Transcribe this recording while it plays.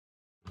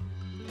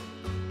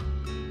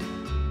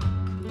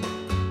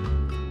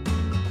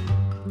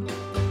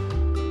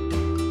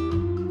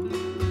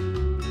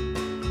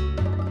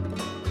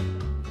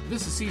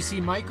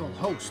CC Michael,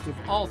 host of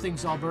All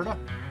Things Alberta,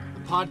 a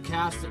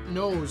podcast that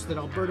knows that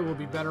Alberta will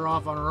be better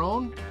off on our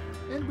own,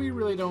 and we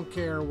really don't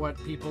care what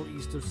people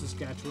east of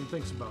Saskatchewan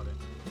thinks about it.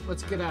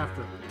 Let's get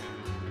after it.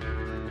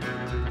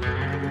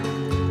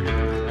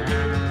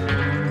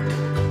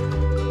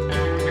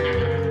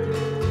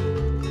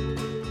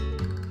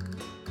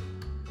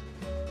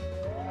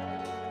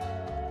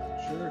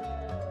 Sure.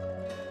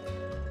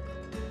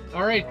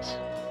 All right.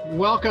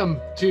 Welcome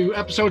to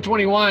episode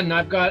 21.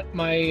 I've got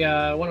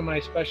my one of my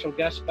special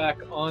guests back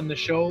on the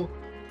show.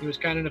 He was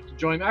kind enough to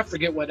join me. I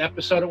forget what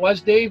episode it was,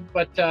 Dave,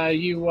 but I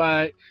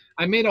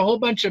made a whole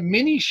bunch of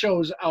mini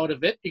shows out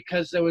of it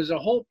because there was a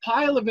whole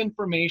pile of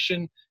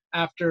information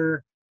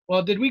after.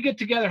 Well, did we get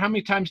together? How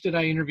many times did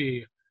I interview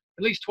you?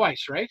 At least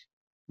twice, right?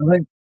 I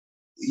think,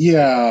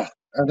 yeah.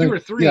 I think, 2 or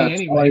 3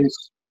 anyway.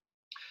 Twice.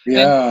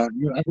 Yeah,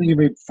 I think you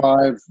made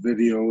 5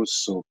 videos.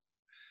 So,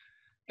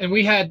 and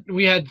we had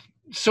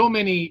so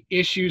many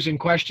issues and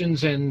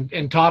questions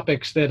and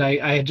topics that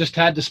I just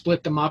had to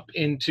split them up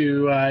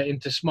into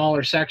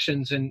smaller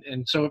sections.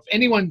 And so if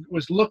anyone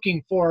was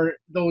looking for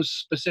those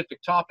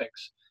specific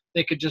topics,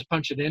 they could just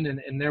punch it in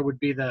and there would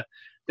be the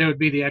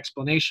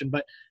explanation.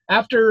 But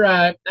after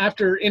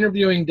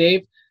interviewing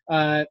Dave,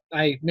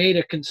 I made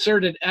a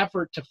concerted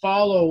effort to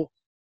follow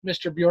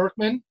Mr.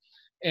 Bjorkman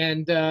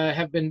and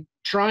have been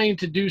trying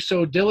to do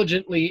so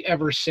diligently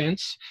ever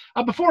since.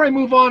 Before I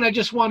move on, I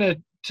just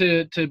wanted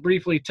to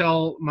briefly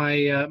tell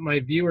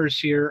my viewers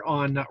here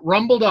on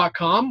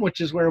rumble.com,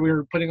 which is where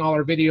we're putting all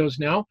our videos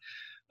now,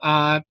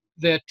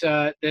 that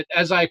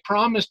as I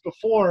promised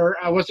before,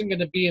 I wasn't going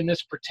to be in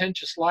this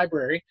pretentious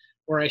library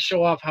where I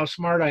show off how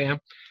smart I am,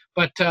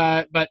 but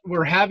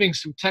we're having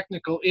some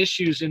technical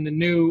issues in the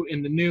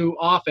new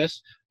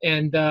office,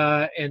 and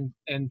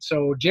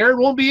so Jared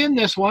won't be in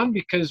this one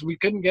because we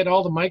couldn't get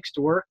all the mics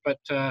to work, but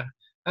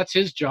that's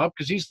his job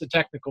because he's the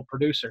technical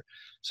producer.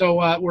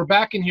 So we're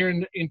back in here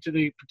into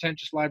the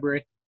pretentious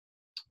library.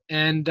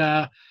 And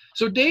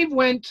so Dave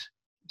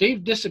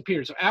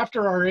disappeared. So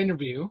after our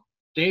interview,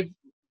 Dave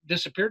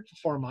disappeared for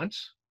 4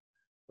 months,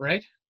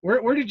 right?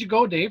 Where did you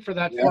go, Dave, for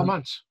that 4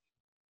 months?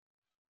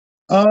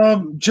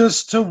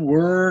 Just to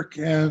work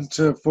and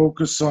to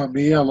focus on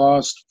me. I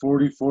lost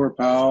 44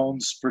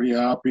 pounds. Pretty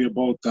happy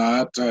about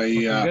that.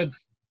 Good.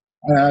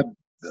 I had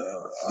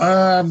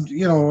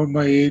in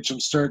my age,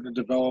 I'm starting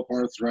to develop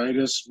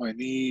arthritis. My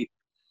knee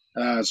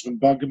has been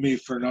bugging me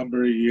for a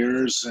number of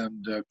years,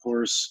 and of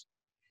course,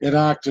 it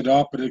acted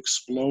up. It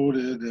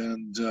exploded,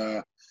 and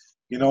I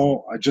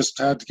just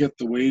had to get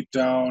the weight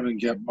down and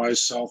get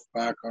myself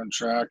back on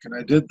track, and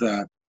I did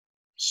that.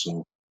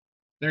 So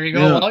there you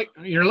go. Yeah. Well,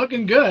 you're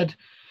looking good.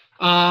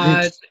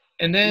 And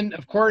then,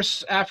 of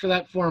course, after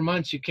that 4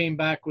 months, you came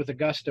back with a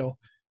gusto.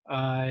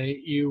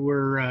 You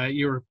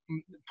were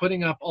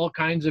putting up all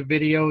kinds of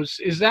videos.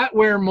 Is that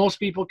where most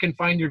people can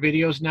find your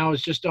videos now,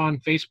 is just on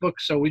Facebook?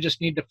 So we just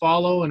need to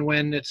follow, and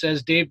when it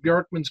says Dave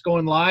Bjorkman's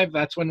going live,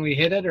 that's when we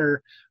hit it,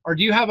 or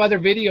do you have other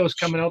videos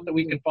coming out that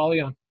we can follow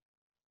you on?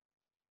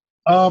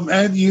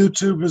 And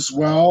YouTube as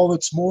well.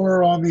 It's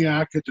more on the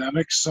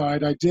academic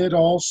side. I did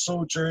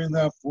also, during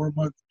that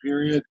 4-month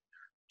period,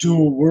 do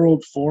a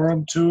world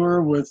forum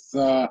tour with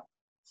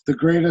the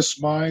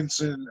greatest minds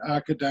in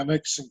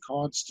academics and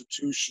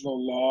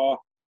constitutional law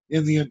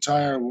in the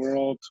entire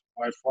world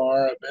by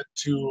far. I've been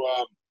to,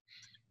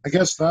 I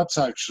guess that's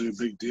actually a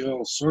big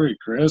deal. Sorry,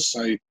 Chris.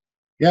 No,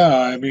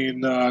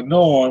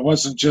 it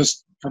wasn't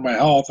just for my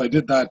health. I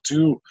did that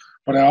too.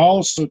 But I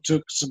also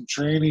took some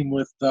training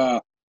with,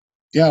 like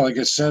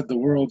I said, the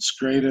world's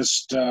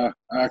greatest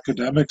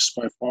academics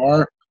by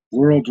far,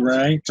 world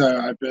ranked.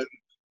 I've been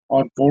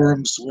on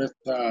forums with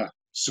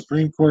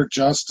Supreme Court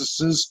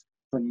justices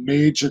from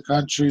major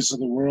countries of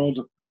the world,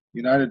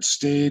 United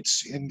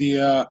States,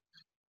 India,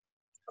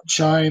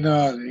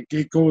 China.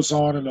 It goes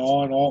on and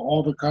on.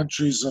 All the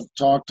countries I've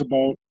talked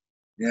about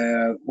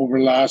over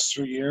the last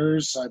 3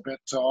 years. I've been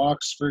to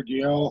Oxford,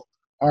 Yale,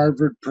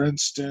 Harvard,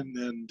 Princeton,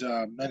 and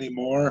many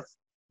more.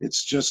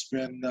 It's just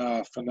been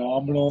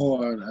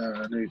phenomenal and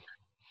an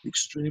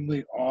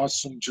extremely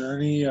awesome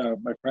journey.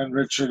 My friend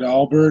Richard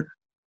Albert,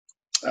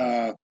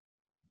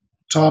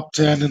 top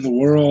 10 in the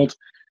world.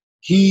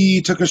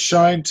 He took a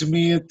shine to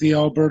me at the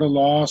Alberta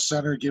Law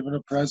Center, giving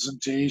a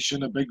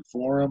presentation, a big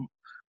forum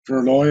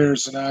for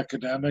lawyers and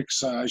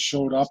academics. I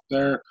showed up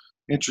there,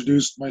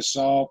 introduced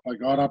myself. I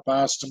got up,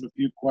 asked him a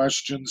few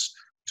questions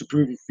to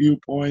prove a few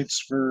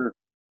points for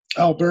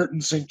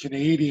Albertans and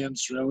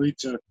Canadians, really,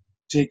 to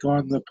take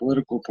on the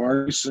political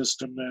party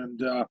system.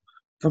 And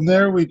from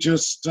there, we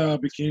just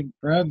became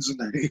friends,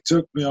 and he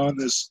took me on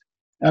this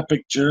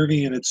epic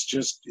journey, and it's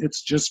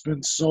just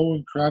been so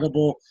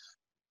incredible.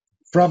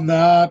 From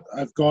that,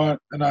 I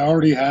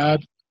already had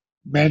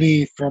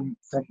many from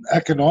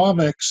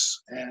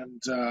economics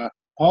and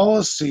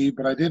policy,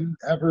 but I didn't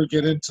ever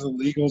get into the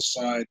legal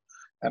side.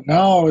 And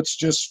now it's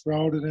just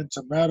sprouted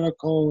into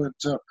medical,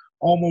 into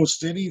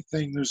almost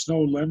anything. There's no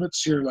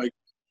limits here. Like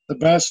the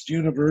best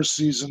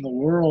universities in the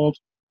world,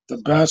 the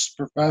best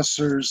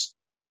professors,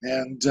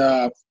 and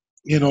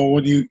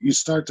when you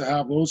start to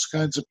have those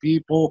kinds of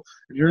people,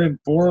 and you're in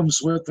forums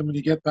with them, and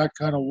you get that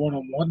kind of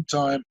one-on-one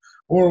time,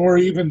 or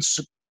even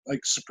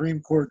like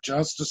Supreme Court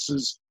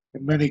justices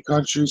in many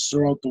countries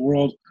throughout the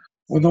world,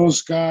 when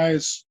those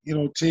guys,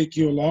 take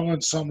you along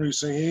on something, you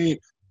say, hey,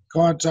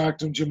 contact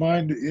them. Do you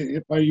mind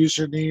if I use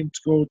your name to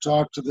go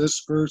talk to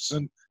this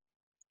person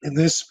in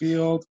this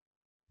field?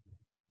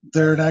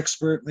 They're an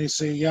expert, and they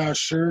say, yeah,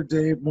 sure,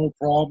 Dave, no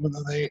problem. And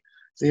then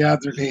they add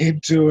their name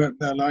to it, and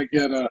then I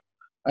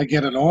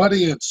get an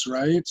audience,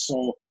 right?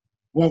 So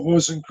what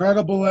was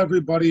incredible,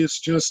 everybody, is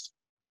just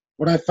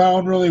what I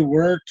found really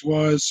worked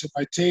was if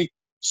I take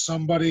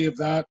somebody of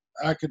that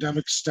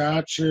academic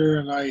stature,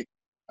 and I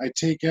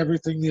take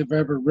everything they've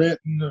ever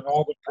written and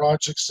all the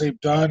projects they've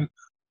done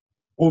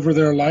over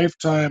their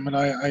lifetime, and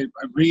I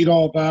read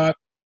all that,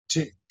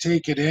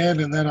 take it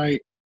in, and then I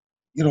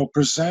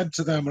present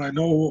to them, and I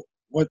know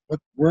what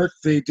work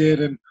they did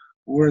and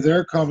where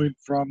they're coming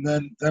from.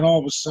 Then all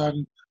of a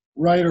sudden,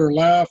 right or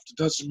left, it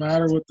doesn't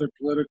matter what their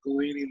political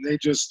leaning.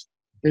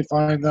 They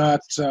find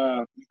that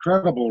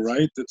incredible,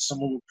 right? That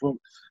someone would put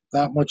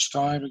that much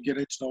time and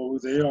getting to know who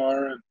they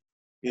are, and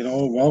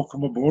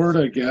welcome aboard,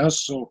 I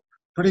guess. So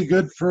pretty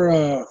good for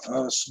a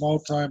small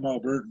time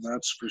Albertan,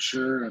 that's for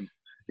sure. And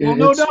Well,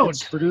 no it's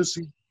doubt.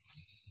 producing.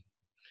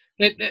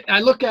 I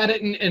look at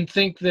it and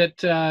think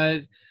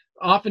that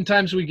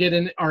oftentimes we get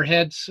in our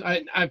heads.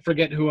 I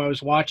forget who I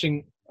was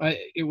watching.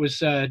 It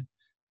was I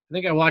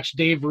think I watched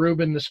Dave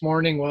Rubin this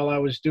morning while I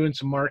was doing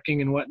some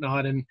marking and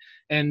whatnot, and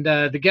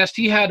the guest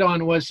he had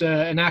on was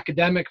an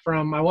academic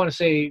from, I want to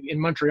say, in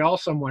Montreal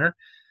somewhere,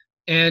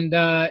 and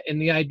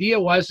the idea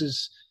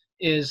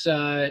is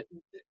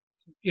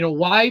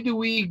why do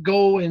we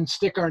go and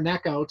stick our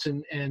neck out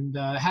and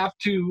have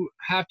to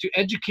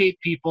educate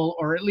people,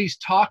 or at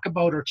least talk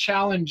about or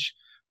challenge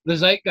the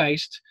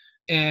zeitgeist,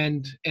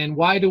 and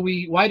why do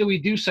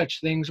we do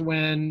such things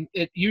when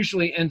it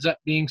usually ends up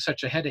being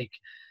such a headache?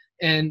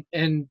 And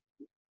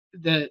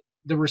the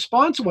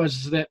response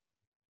was that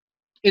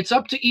it's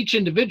up to each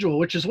individual,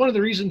 which is one of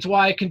the reasons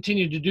why I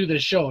continue to do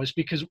this show, is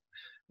because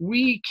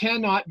we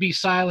cannot be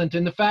silent.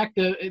 And the fact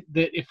that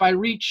if I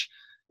reach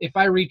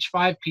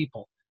 5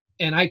 people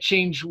and I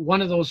change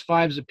one of those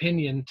five's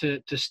opinion to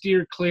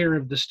steer clear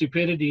of the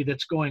stupidity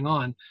that's going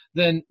on,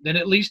 then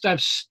at least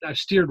I've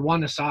steered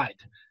one aside,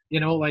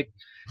 like,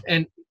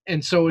 and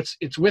so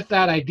it's with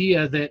that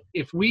idea that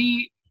if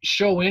we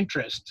show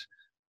interest,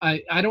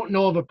 I don't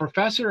know of a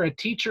professor, a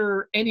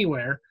teacher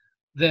anywhere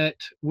that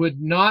would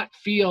not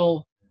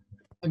feel,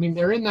 I mean,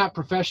 they're in that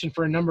profession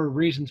for a number of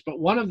reasons, but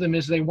one of them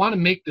is they want to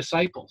make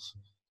disciples.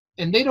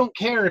 And they don't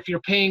care if you're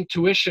paying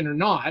tuition or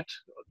not.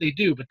 They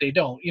do, but they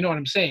don't. You know what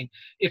I'm saying?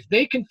 If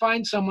they can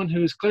find someone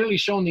who's clearly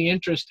shown the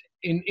interest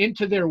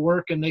into their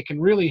work, and they can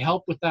really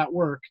help with that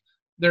work,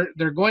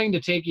 they're going to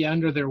take you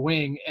under their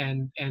wing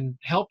and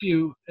help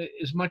you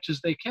as much as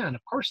they can.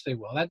 Of course they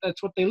will.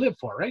 That's what they live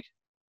for, right?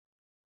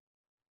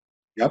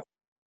 Yep.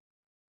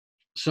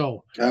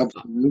 So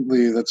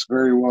Absolutely, that's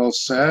very well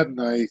said,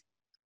 and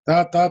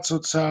that's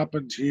what's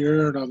happened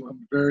here, and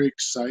I'm very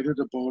excited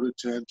about it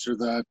to enter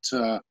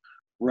that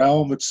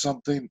realm. It's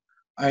something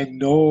I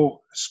know,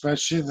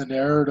 especially in the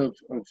narrative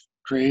of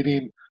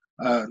creating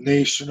a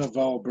nation of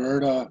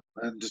Alberta,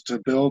 and to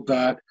build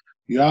that,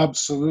 you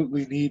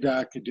absolutely need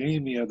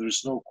academia.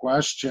 There's no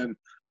question.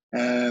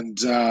 And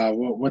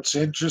what's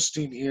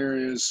interesting here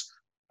is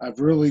I've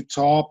really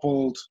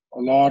toppled a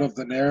lot of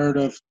the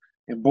narrative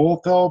in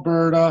both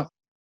Alberta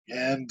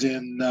and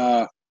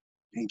in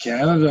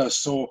Canada.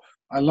 So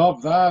I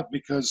love that,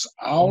 because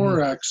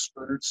our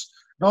experts,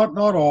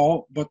 not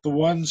all, but the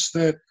ones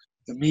that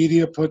the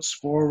media puts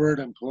forward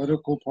and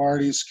political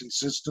parties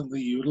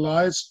consistently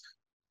utilize,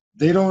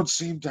 they don't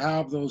seem to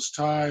have those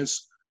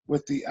ties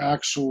with the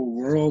actual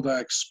world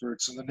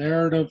experts. And the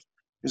narrative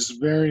is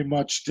very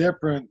much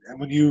different. And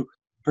when you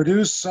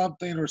produce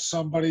something or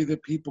somebody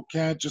that people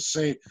can't just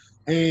say,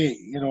 hey,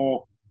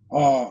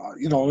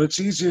 it's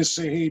easy to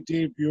say, hey,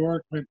 Dave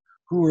Bjorkman,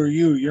 who are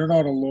you? You're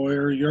not a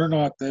lawyer. You're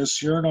not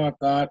this. You're not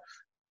that.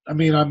 I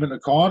mean, I'm an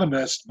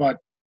economist, but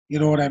you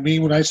know what I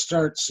mean? When I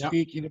start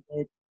speaking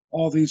about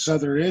all these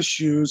other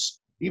issues,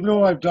 even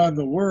though I've done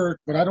the work,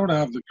 but I don't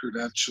have the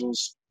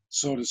credentials,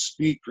 so to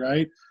speak,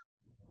 right?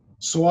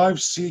 So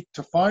I've seek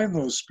to find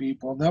those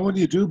people. And then when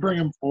you do bring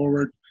them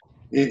forward,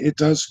 it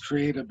does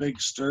create a big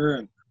stir.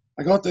 And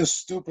I got this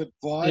stupid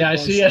fly I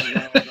see it.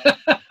 buzzing around.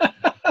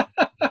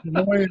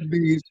 Annoying me.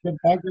 He's been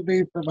bugging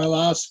me for my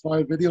last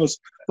 5 videos.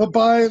 The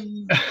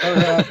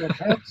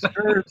pants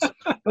first.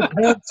 The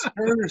pants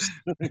first.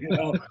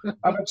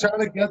 I've been trying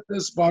to get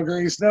this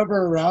bugger. He's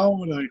never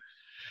around when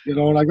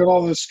and I got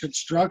all this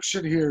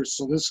construction here.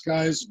 So this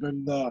guy's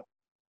been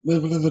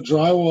living in the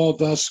drywall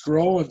dust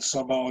growing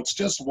somehow. It's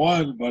just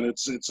one, but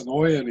it's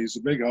annoying. He's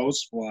a big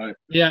housefly.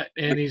 Yeah,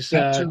 and he's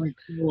really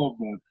cool.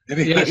 But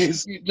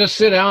anyways, just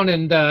sit down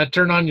and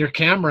turn on your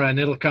camera, and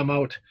it'll come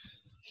out.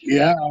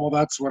 Yeah, well,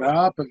 that's what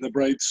happened. The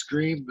bright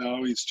screen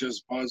now, he's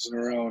just buzzing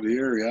around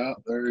here. Yeah,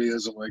 there he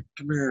is. I'm like,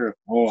 come here.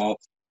 Oh, well.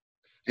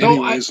 So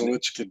Anyways, I'll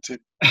let you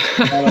continue.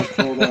 Thought I'd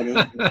throw that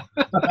in.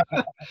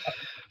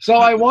 so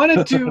I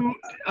wanted to,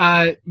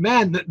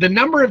 man, the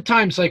number of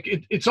times,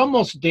 like it's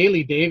almost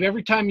daily, Dave.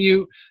 Every time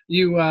you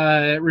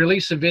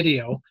release a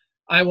video,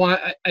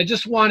 I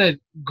just want to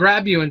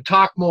grab you and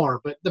talk more.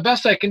 But the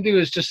best I can do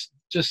is just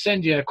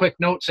send you a quick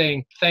note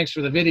saying thanks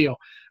for the video.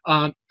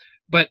 Um,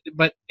 but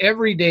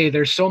every day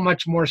there's so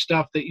much more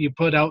stuff that you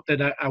put out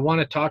that I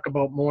want to talk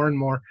about more and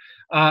more.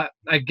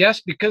 I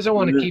guess because I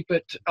want to keep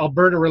it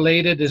Alberta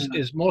related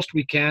as most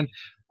we can.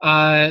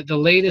 The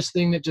latest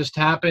thing that just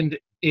happened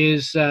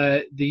is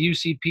the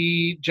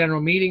UCP general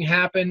meeting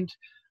happened.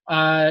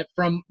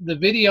 From the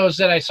videos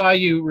that I saw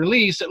you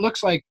release, it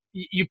looks like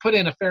you put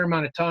in a fair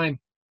amount of time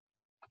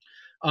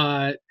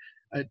uh,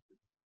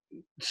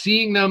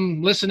 seeing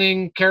them,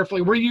 listening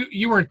carefully. Were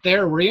you weren't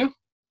there, were you?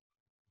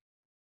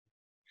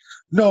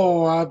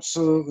 No,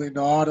 absolutely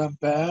not. I'm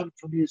banned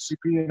from UCP.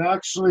 And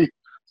actually,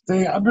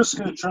 I'm just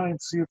going to try and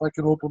see if I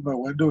can open my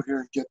window here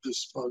and get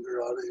this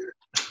bugger out of here.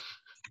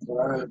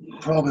 But I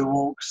probably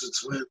won't because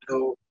it's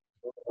window.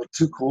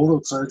 Too cold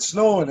outside. It's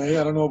snowing, eh?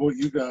 I don't know about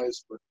you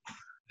guys, but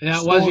Yeah,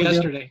 it was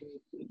yesterday.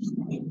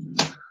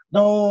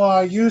 No,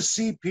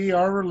 UCP,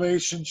 our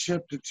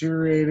relationship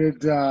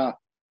deteriorated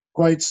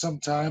quite some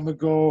time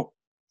ago.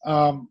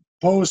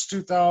 Post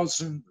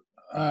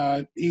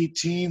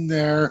 2018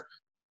 there,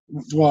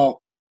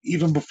 well,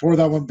 even before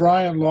that, when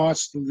Brian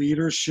lost the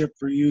leadership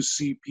for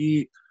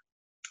UCP,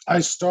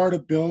 I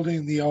started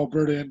building the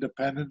Alberta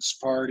Independence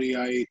Party.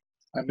 I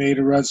made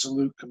a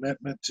resolute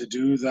commitment to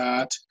do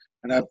that,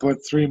 and I put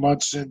 3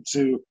 months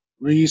into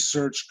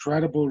research,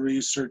 credible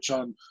research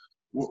on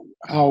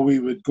how we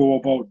would go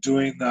about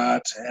doing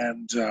that.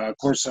 And of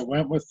course, I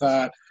went with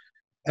that.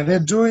 And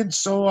in doing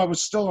so, I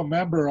was still a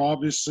member,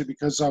 obviously,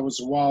 because I was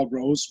a Wild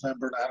Rose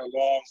member and I had a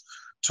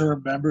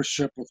long-term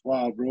membership with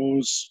Wild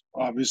Rose,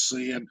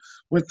 obviously. And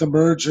with the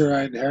merger,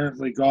 I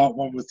inherently got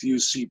one with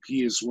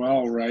UCP as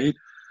well, right?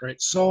 Right.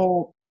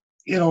 So,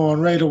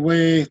 and right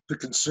away, the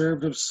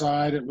conservative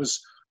side, it was,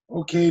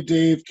 okay,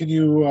 Dave, can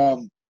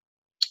you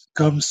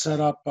come set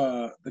up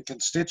the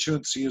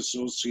constituency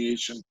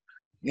association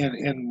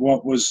in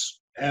what was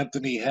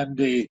Anthony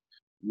Henday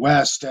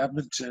West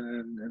Edmonton,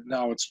 and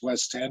now it's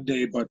West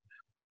Henday, but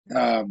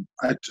and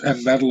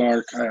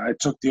Meadowlark. I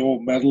took the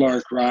old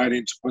Meadowlark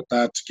riding to put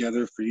that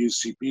together for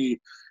UCP,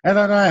 and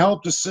then I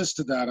helped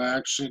assisted that. I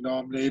actually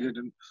nominated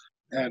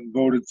and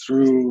voted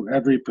through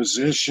every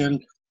position.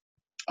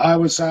 I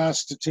was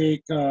asked to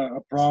take a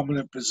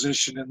prominent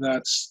position in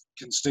that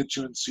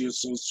constituency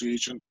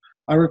association.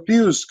 I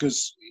refused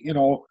because,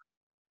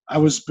 I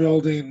was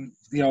building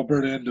the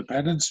Alberta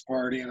Independence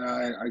Party, and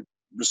I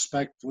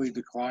respectfully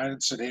declined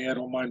and said, hey, I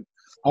don't mind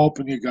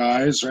helping you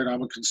guys, right?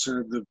 I'm a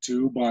conservative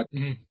too, but,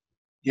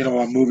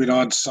 I'm moving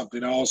on to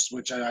something else,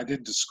 which I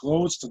didn't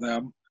disclose to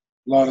them.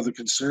 A lot of the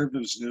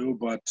conservatives knew,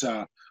 but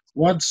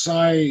once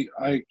I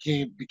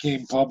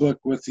became public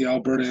with the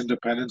Alberta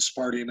Independence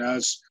Party, and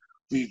as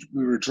we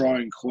were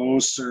drawing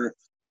closer,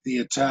 the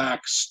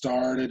attack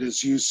started as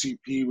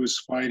UCP was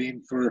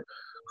fighting for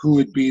who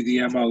would be the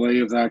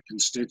MLA of that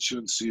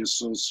constituency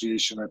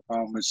association. I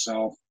found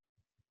myself,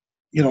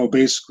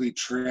 basically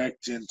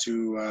tricked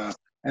into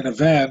an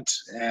event,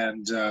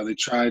 and they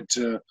tried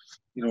to,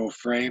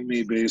 frame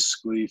me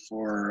basically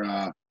for,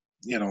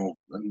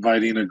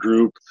 inviting a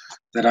group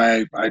that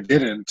I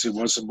didn't. It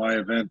wasn't my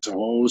event to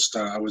host.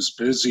 I was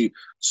busy,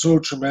 so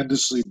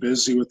tremendously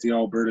busy with the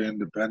Alberta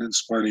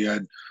Independence Party. I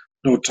had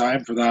no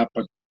time for that,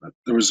 but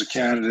there was a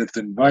candidate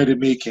that invited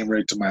me, came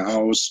right to my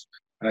house,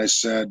 and I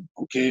said,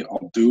 okay,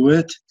 I'll do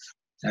it.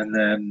 And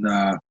then,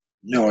 I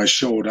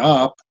showed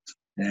up,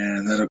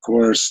 and then, of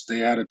course, they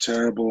had a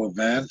terrible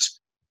event.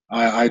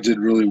 I did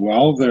really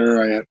well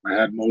there. I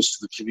had most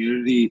of the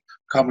community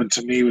coming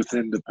to me with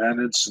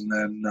independence, and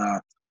then,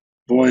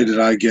 boy, did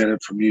I get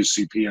it from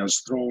UCP. I was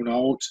thrown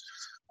out.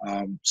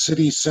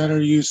 City Center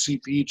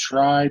UCP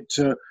tried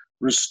to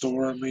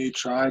restore me,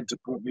 tried to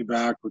put me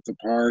back with the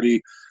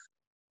party.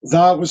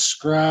 That was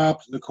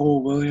scrapped.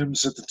 Nicole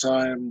Williams at the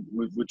time,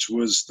 which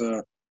was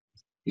the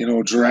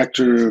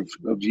director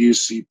of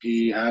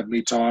UCP, had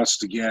me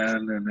tossed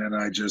again, and then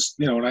I just,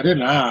 and I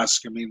didn't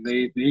ask. I mean,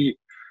 they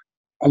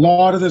a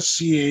lot of the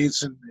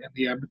CAs in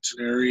the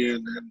Edmonton area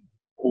and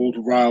old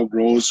Wild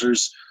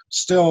Rosers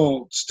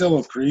still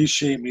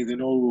appreciate me. They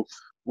know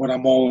what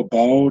I'm all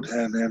about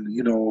and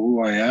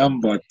who I am.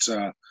 But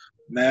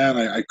man,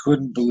 I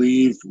couldn't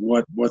believe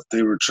what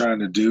they were trying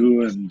to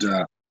do, and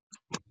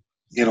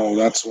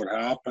that's what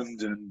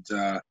happened. And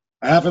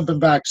I haven't been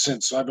back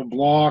since. So I've been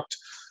blocked.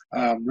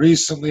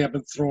 Recently, I've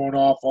been throwing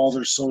off all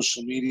their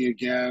social media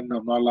again.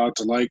 I'm not allowed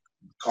to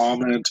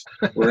comment,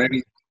 or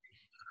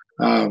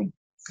anything.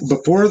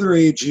 Before their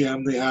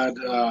AGM, they had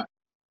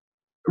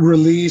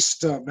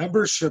released a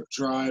membership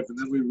drive, and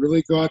then we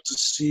really got to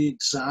see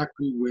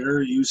exactly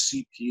where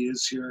UCP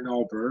is here in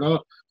Alberta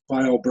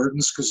by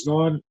Albertans, because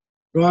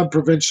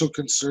non-provincial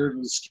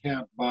conservatives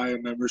can't buy a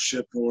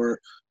membership or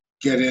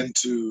get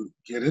into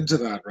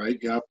that, right?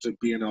 You have to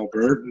be an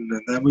Albertan,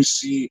 and then we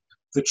see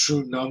the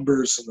true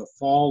numbers and the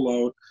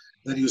fallout.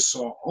 Then you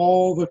saw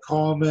all the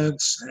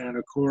comments, and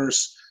of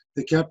course,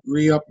 they kept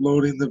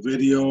re-uploading the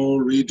video,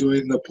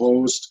 redoing the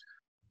post,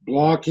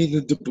 blocking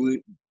and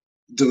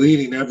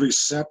deleting every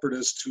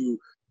separatist who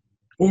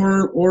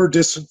or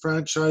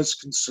disenfranchised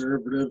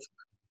conservative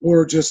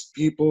or just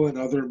people in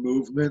other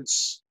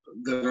movements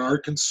that are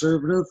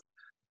conservative.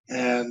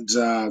 And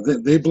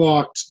they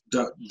blocked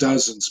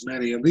dozens,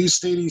 many, at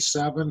least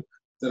 87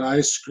 that I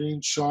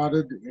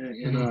screenshotted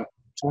in a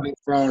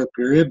 24-hour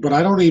period. But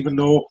I don't even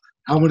know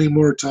how many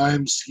more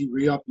times he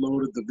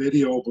re-uploaded the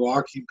video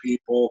blocking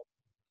people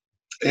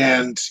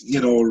and,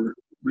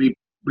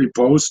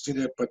 reposting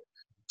it. But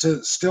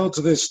still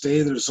to this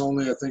day, there's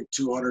only, I think,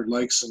 200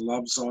 likes and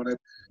loves on it.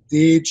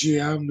 The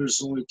AGM,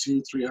 there's only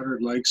 200-300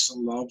 likes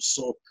and loves.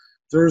 So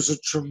there's a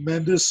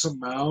tremendous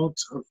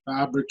amount of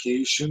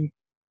fabrication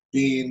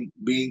being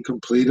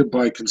completed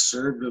by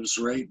conservatives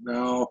right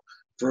now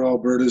for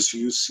Alberta's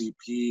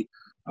UCP.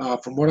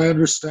 From what I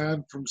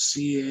understand from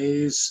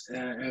CAs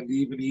and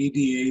even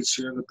EDAs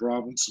here in the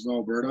province of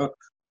Alberta,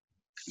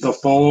 the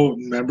follow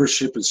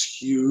membership is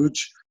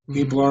huge.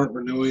 People aren't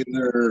renewing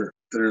their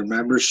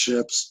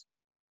memberships.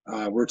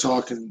 We're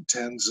talking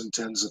tens and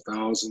tens of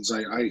thousands.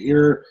 I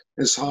hear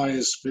as high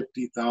as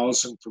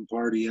 50,000 from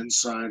party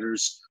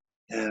insiders,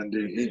 and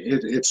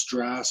it's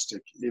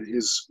drastic. It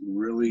is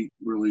really,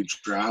 really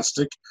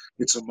drastic.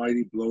 It's a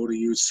mighty blow to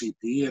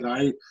UCP, and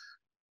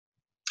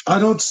I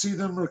don't see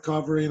them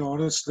recovering,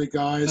 honestly,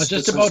 guys. I was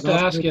just This has about to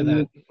nothing ask you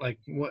do- that.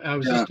 I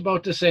was just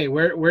about to say,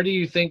 where do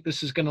you think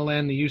this is going to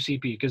land the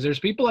UCP? Because there's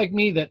people like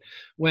me that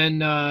when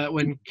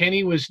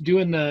Kenny was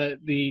doing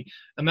the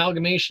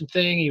amalgamation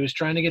thing, he was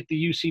trying to get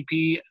the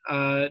UCP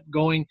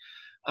going.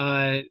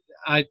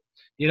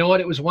 You know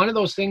what? It was one of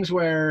those things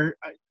where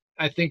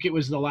I think it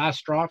was the last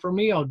straw for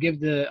me. I'll give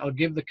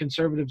the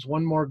Conservatives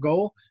one more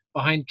go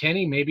behind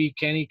Kenny. Maybe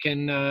Kenny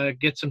can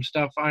get some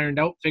stuff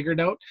figured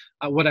out.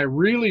 What I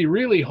really,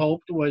 really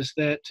hoped was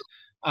that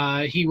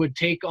he would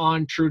take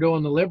on Trudeau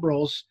and the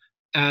Liberals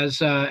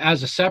as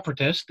a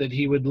separatist, that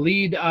he would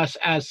lead us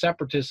as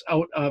separatists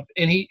out of,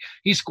 and he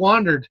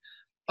squandered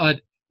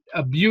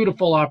a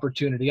beautiful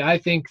opportunity. I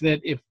think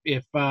that if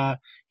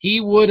he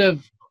would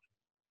have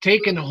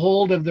taken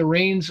hold of the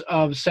reins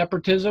of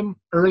separatism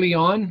early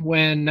on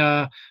when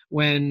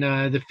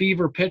the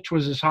fever pitch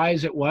was as high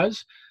as it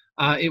was,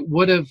 it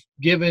would have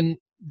given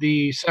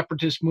the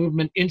separatist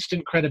movement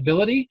instant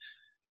credibility,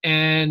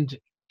 and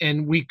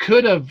we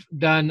could have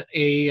done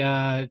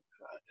a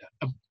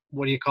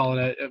what do you call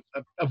it,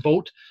 a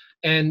vote,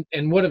 and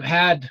would have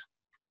had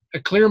a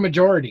clear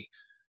majority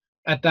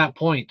at that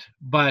point.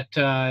 But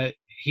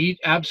he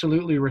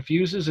absolutely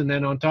refuses. And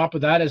then on top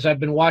of that, as I've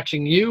been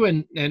watching you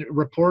and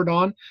report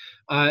on,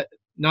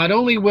 not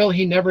only will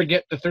he never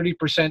get the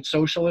 30%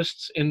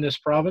 socialists in this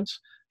province,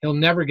 he'll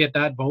never get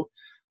that vote,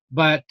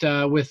 but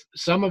with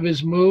some of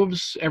his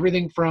moves,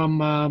 everything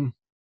from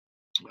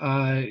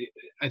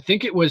I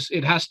think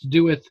it has to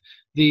do with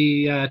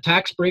the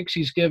tax breaks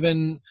he's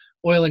given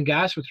oil and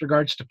gas with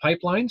regards to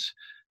pipelines.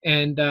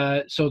 And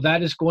so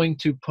that is going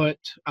to put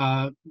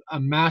a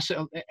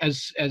massive,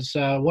 as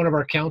one of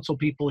our council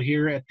people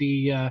here at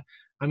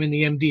I'm in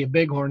the MD of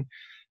Bighorn,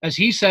 as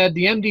he said,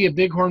 the MD of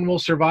Bighorn will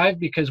survive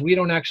because we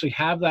don't actually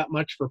have that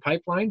much for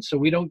pipelines, so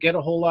we don't get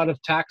a whole lot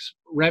of tax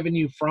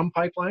revenue from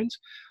pipelines.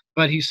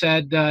 But he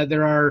said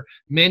there are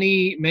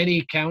many,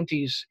 many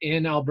counties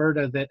in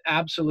Alberta that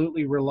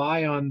absolutely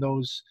rely on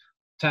those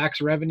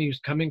tax revenues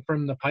coming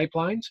from the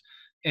pipelines,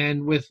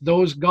 and with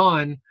those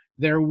gone,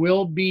 there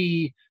will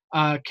be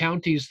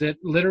counties that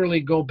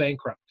literally go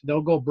bankrupt.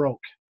 They'll go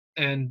broke.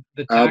 And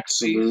the tax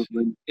base,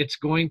 it's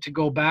going to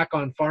go back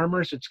on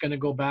farmers. It's going to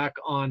go back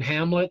on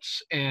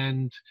hamlets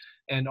and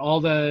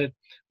all the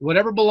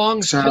whatever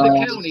belongs to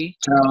the county.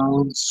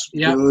 Towns,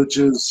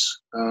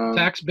 villages.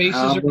 Tax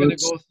bases are going to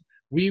go.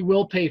 We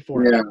will pay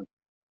for it.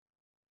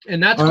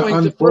 And that's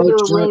going to further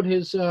erode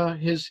his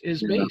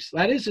base.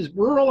 That is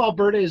rural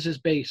Alberta is his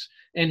base,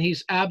 and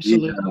he's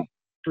absolutely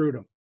screwed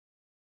him.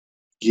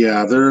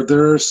 Yeah,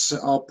 there's.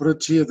 I'll put it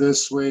to you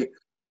this way: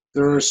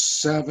 there are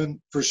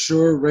 7 for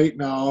sure right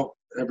now.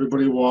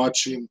 Everybody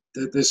watching,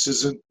 that this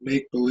isn't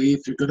make believe.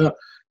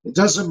 It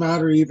doesn't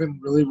matter even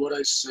really what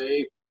I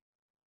say.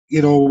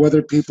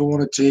 Whether people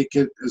want to take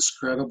it as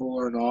credible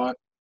or not.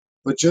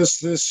 But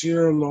just this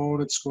year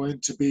alone, it's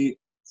going to be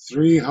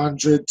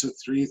 $300 to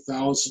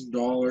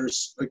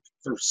 $3,000, like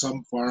for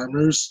some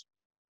farmers,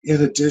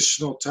 in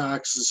additional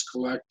taxes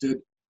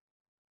collected.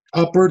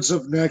 Upwards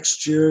of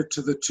next year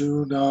to the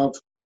tune of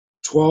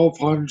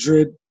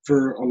 $1,200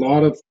 for a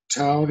lot of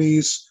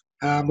townies,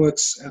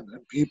 hamlets, and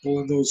people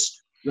in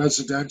those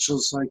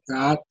residentials like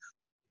that,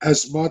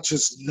 as much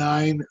as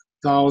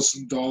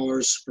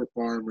 $9,000 for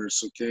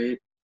farmers, okay?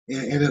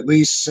 In at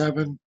least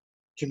 7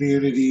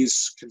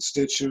 communities,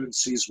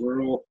 constituencies,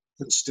 rural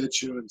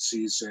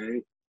constituencies, eh?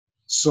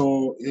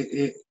 So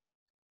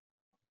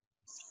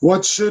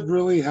what should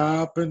really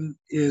happen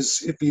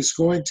is, if he's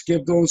going to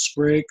give those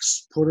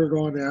breaks, put it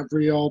on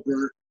every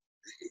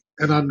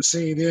and I'm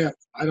saying if,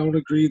 I don't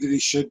agree that he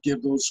should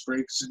give those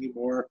breaks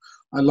anymore.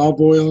 I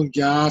love oil and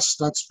gas.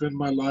 That's been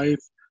my life.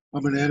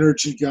 I'm an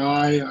energy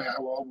guy. I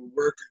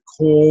work in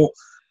coal.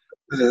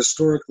 And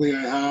historically,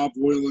 I have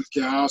oil and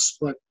gas.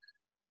 But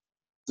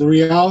the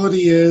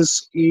reality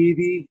is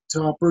 80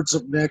 to upwards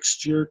of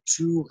next year,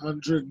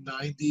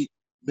 $290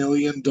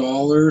 million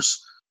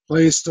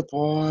placed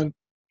upon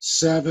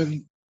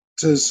 7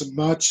 to as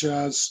much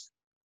as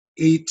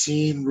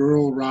 18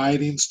 rural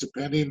ridings,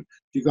 depending.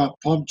 You got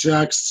pump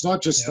jacks. It's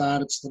not just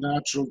that; it's the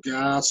natural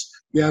gas.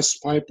 Yes,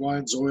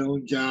 pipelines, oil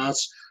and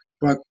gas,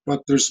 but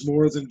there's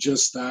more than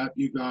just that,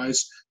 you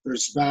guys.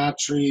 There's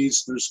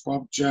batteries, there's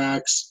pump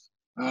jacks,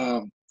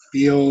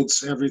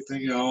 fields,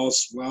 everything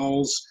else,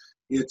 wells.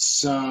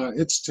 It's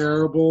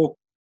terrible.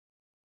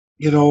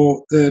 You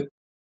know that.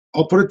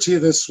 I'll put it to you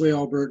this way,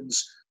 Albertans.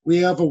 We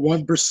have a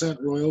 1%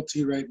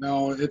 royalty right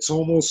now. It's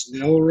almost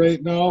nil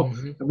right now.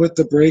 Mm-hmm. And with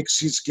the breaks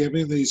he's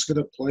giving, that he's going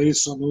to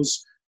place on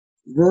those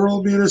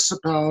rural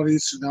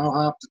municipalities who now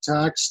have to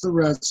tax the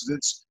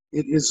residents,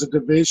 it is a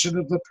division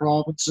of the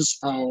province's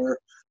power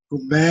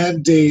who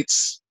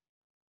mandates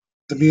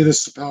the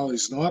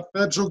municipalities, not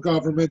federal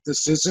government.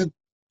 This isn't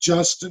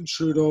Justin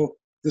Trudeau.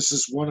 This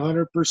is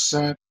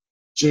 100%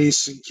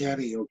 Jason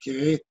Kenney,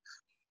 okay?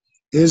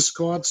 His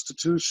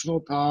constitutional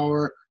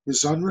power,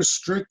 his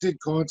unrestricted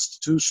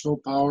constitutional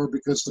power,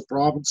 because the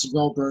province of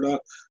Alberta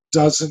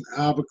doesn't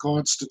have a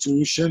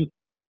constitution.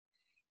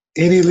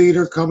 Any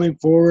leader coming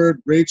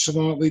forward, Rachel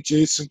Notley,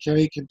 Jason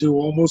Kenney, can do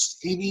almost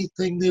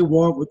anything they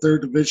want with their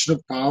division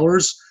of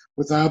powers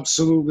with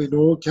absolutely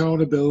no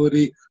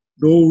accountability,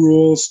 no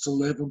rules to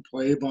live and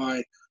play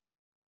by.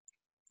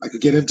 I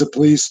could get into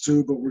police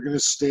too, but we're going to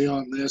stay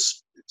on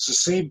this. It's the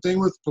same thing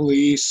with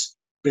police,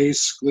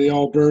 basically,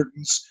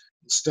 Albertans.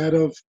 Instead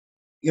of,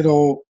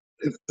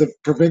 if the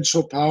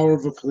provincial power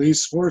of a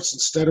police force,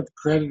 instead of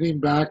crediting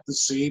back the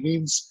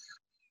savings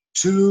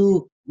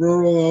to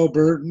rural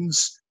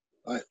Albertans,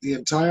 the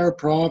entire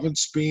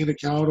province being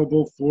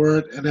accountable for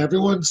it, and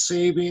everyone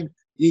saving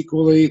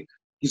equally,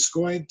 he's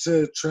going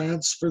to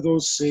transfer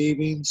those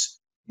savings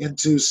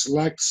into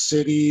select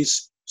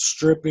cities,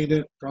 stripping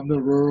it from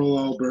the rural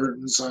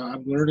Albertans.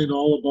 I'm learning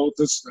all about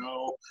this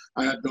now.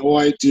 I had no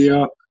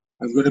idea.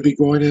 I'm going to be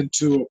going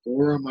into a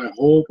forum. I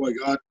hope. I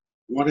got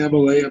one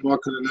MLA I'm not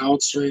going to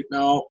announce right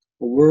now,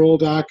 a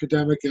world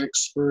academic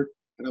expert,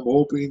 and I'm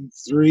hoping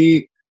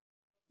 3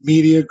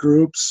 media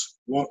groups,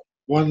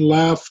 one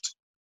left,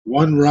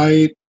 one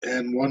right,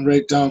 and one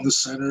right down the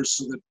center,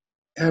 so that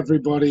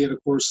everybody, and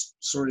of course,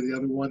 the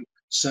other one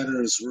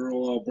center is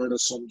rural Alberta.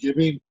 So I'm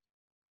giving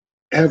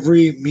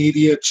every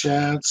media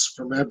chance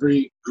from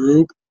every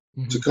group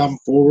to come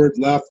forward,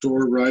 left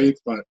or right,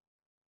 but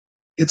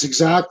it's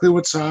exactly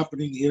what's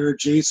happening here.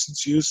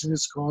 Jason's using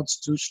his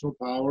constitutional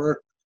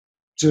power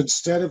to,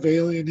 instead of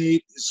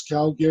alienate his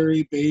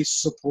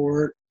Calgary-based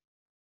support,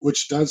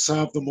 which does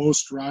have the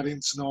most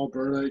ridings in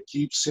Alberta, it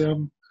keeps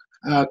him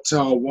at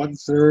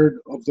 1/3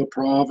 of the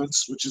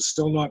province, which is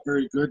still not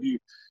very good,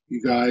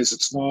 you guys.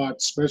 It's not,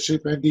 especially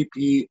if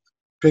NDP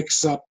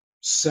picks up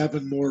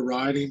 7 more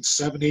ridings,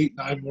 7, 8,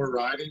 9 more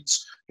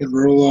ridings in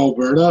rural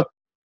Alberta.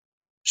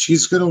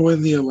 She's going to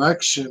win the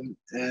election,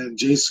 and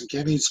Jason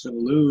Kenney's going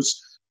to lose,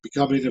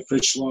 becoming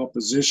official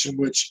opposition,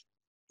 which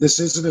this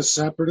isn't a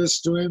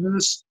separatist doing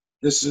this.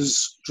 This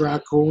is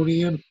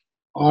draconian,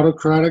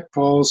 autocratic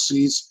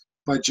policies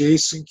by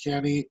Jason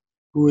Kenney,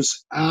 who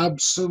is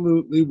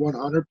absolutely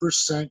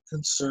 100%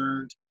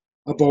 concerned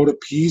about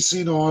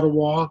appeasing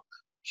Ottawa.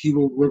 He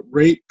will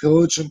rape,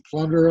 pillage, and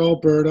plunder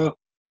Alberta,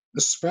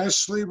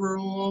 especially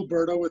rural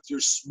Alberta, with your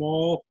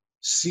small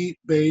seat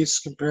base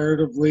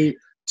comparatively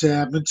to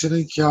Edmonton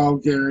and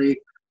Calgary.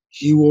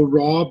 He will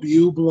rob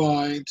you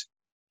blind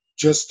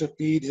just to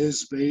feed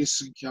his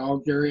base in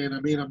Calgary. And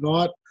I mean, I'm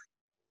not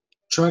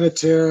trying to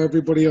tear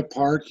everybody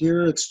apart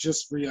here. It's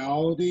just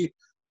reality.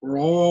 We're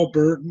all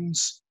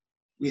Albertans.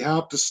 We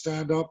have to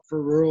stand up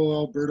for rural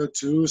Alberta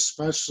too,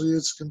 especially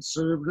as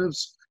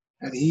conservatives.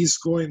 And he's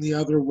going the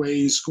other way.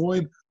 He's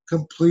going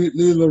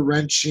completely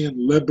Laurentian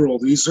liberal.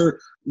 These are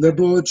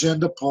liberal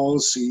agenda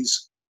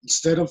policies.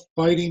 Instead of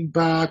fighting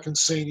back and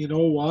saying, you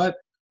know what?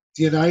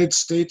 The United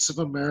States of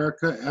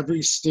America,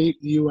 every state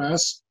in the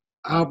U.S.,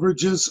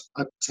 averages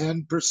a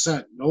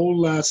 10%, no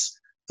less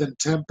than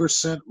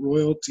 10%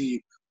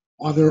 royalty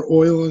on their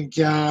oil and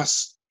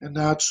gas and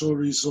natural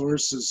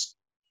resources.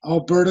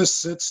 Alberta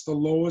sits the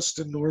lowest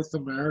in North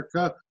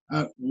America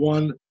at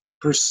 1%,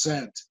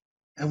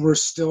 and we're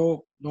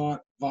still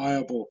not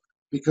viable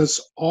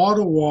because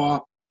Ottawa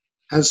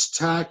has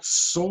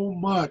taxed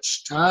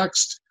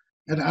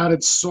and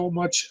added so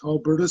much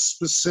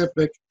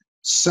Alberta-specific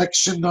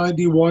Section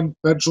 91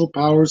 federal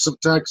powers of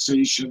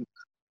taxation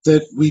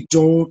that we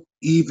don't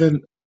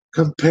even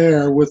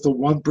compare with the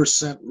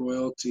 1%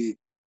 royalty.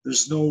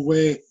 There's no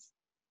way.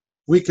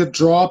 We could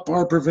drop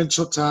our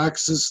provincial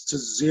taxes to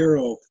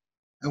 0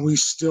 and we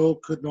still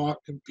could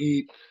not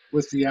compete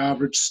with the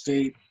average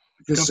state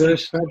because their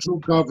federal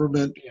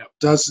government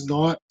does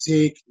not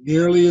take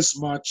nearly as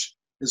much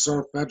as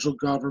our federal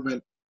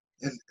government.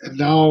 And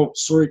now,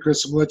 sorry,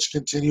 Chris, I'm going to let you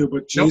continue,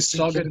 but Nope, it's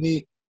Jason all good.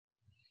 Kennedy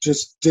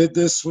just did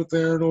this with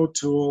Aaron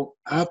O'Toole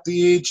at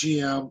the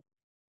AGM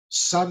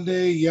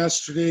Sunday,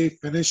 yesterday,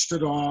 finished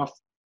it off,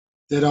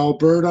 that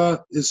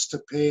Alberta is to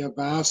pay a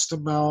vast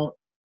amount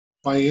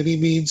by any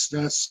means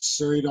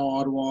necessary to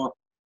Ottawa,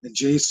 and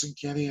Jason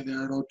Kenney and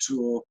Aaron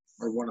O'Toole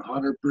are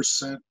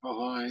 100%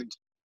 behind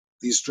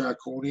these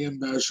draconian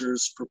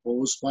measures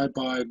proposed by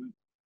Biden.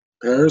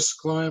 Paris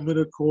Climate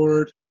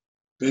Accord,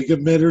 big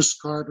emitters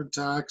carbon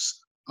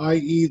tax,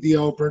 i.e. the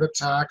Alberta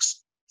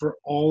tax for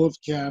all of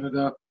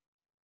Canada,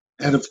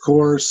 and of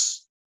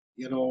course,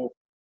 the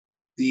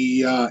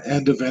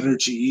end of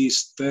Energy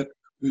East. That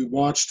we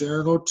watched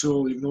Aaron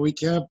O'Toole, even though he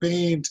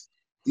campaigned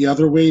the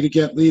other way to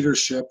get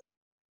leadership,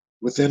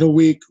 within a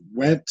week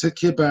went to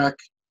Quebec,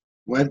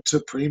 went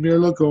to Premier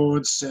Legault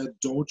and said,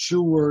 don't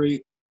you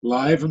worry,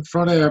 live in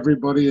front of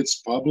everybody,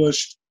 it's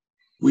published,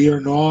 we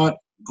are not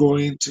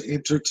going to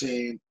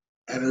entertain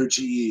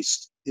Energy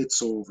East.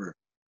 It's over.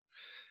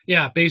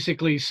 Yeah,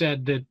 basically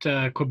said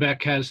that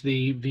Quebec has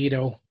the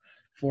veto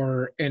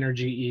for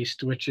Energy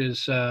East, which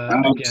is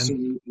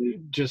again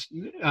just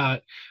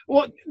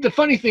well. The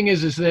funny thing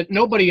is that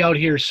nobody out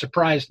here is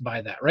surprised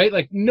by that, right?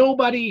 Like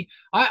nobody.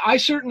 I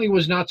certainly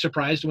was not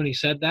surprised when he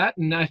said that,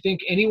 and I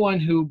think anyone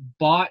who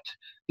bought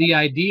the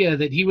idea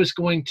that he was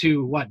going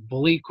to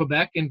bully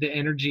Quebec into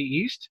Energy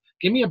East,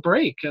 give me a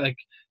break. Like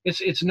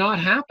it's not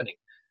happening.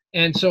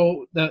 And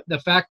so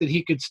the fact that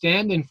he could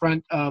stand in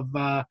front of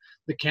the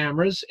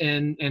cameras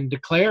and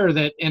declare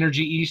that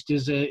Energy East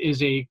has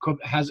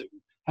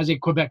a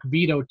Quebec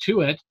veto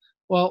to it.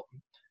 Well,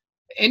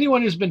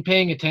 anyone who's been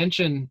paying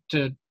attention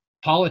to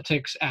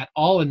politics at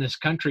all in this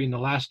country in the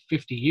last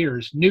 50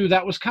 years knew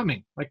that was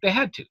coming. Like they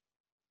had to.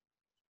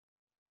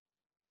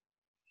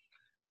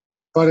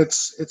 But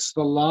it's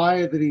the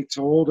lie that he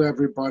told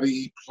everybody.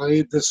 He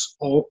played this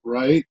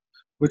alt-right,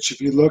 which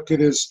if you look at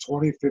his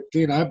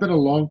 2015, I've been a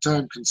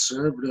longtime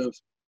conservative,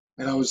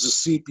 and I was a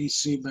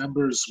CPC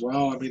member as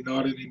well. I mean,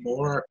 not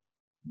anymore.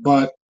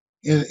 But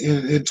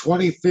in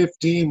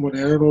 2015, when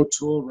Aaron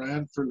O'Toole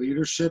ran for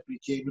leadership, he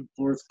came in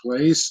fourth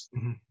place.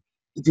 Mm-hmm.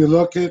 If you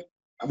look at,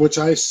 which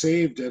I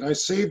saved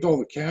all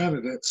the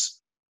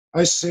candidates.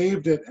 I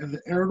saved it, and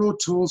Aaron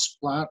O'Toole's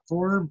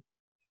platform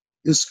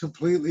is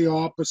completely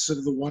opposite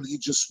of the one he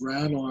just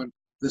ran on,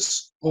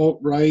 this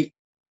alt-right,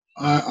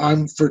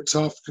 I'm for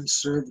tough,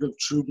 conservative,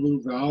 true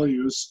blue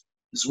values,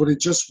 is what he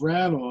just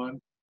ran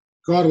on,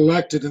 got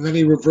elected, and then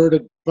he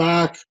reverted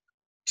back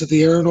to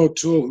the Aaron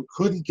O'Toole who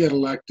couldn't get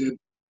elected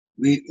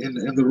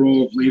in the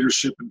role of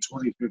leadership in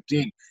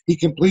 2015. He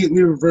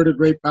completely reverted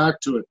right back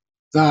to it,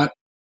 that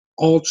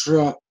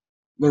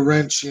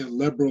ultra-Laurentian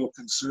liberal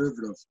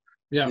conservative.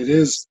 Yeah. It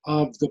is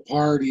of the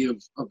party of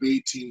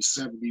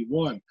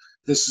 1871.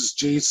 This is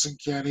Jason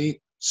Kenney,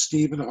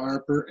 Stephen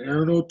Harper,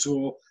 Aaron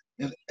O'Toole,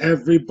 and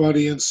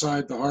everybody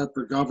inside the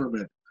Harper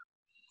government.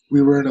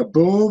 We were in a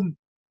boom.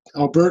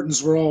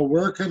 Albertans were all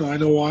working. I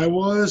know I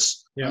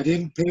was. Yeah. I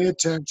didn't pay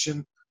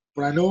attention,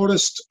 but I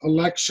noticed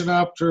election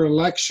after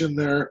election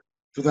there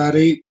for that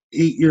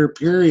eight-year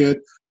period.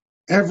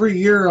 Every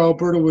year,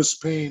 Alberta was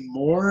paying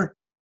more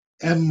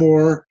and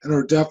more, and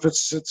our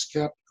deficits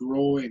kept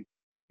growing.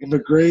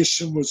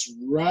 Immigration was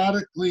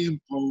radically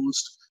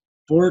imposed,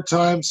 4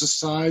 times the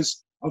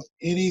size of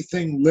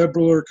anything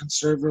liberal or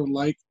conservative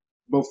like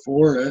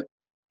before it.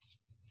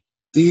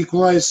 The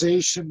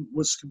equalization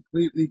was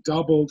completely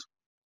doubled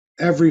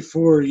every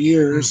 4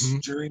 years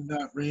during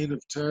that reign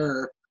of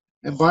terror.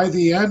 And by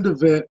the end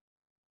of it,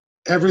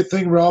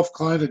 everything Ralph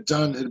Klein had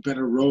done had been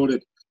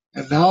eroded.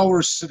 And now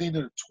we're sitting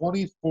at a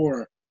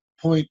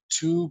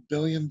 $24.2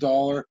 billion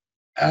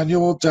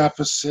annual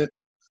deficit,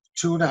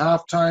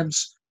 2.5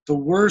 times the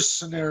worst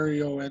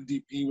scenario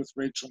NDP with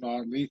Rachel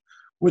Notley,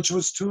 which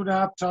was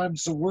 2.5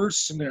 times the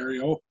worst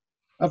scenario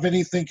of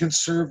anything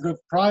conservative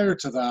prior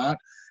to that,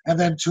 and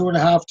then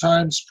 2.5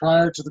 times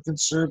prior to the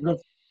conservative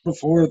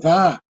before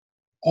that,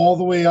 all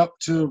the way up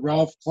to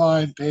Ralph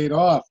Klein paid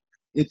off.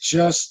 It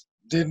just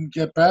didn't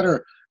get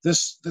better.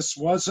 This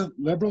wasn't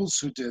Liberals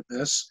who did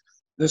this.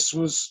 This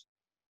was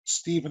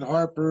Stephen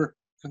Harper,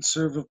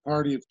 Conservative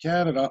Party of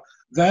Canada.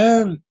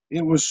 Then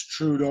it was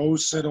Trudeau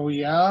said, oh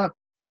yeah,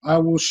 I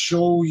will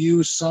show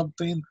you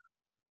something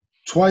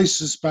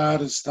twice as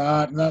bad as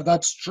that. And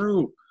that's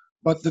true.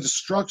 But the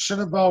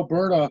destruction of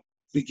Alberta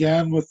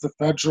began with the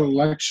federal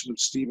election of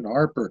Stephen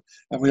Harper.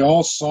 And we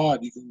all saw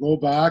it. You can go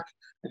back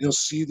and you'll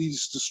see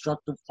these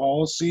destructive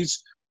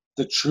policies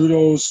that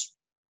Trudeau's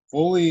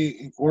fully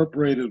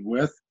incorporated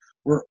with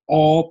were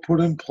all put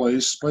in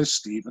place by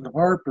Stephen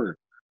Harper.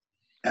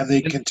 And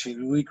they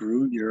continually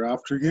grew year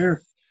after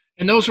year.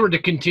 And those were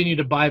to continue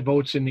to buy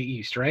votes in the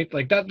East, right?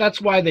 Like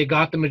that's why they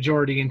got the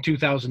majority in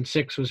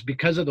 2006, was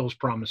because of those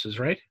promises,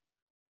 right?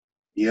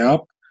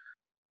 Yep.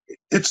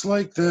 It's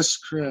like this,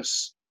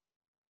 Chris.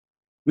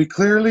 We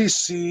clearly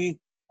see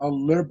a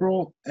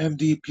Liberal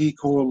NDP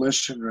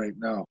coalition right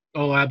now.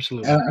 Oh,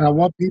 absolutely. And I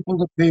want people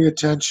to pay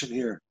attention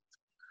here.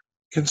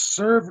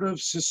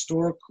 Conservatives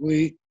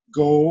historically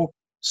go,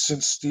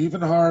 since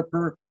Stephen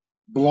Harper,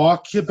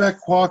 Bloc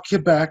Québécois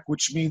Quebec,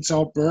 which means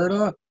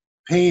Alberta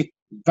pay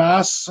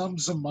vast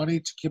sums of money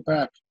to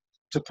Quebec.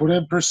 To put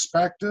in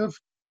perspective,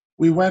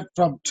 we went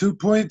from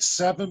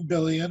 2.7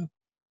 billion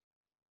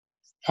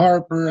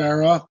Harper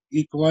era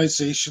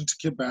equalization to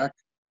Quebec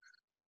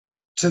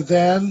to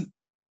then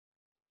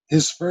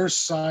his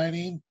first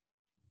signing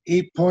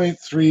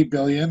 8.3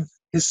 billion,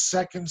 his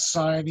second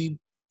signing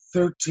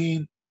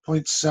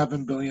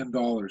 $13.7 billion.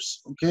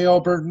 Okay,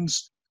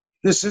 Albertans,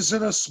 this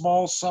isn't a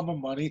small sum of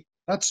money.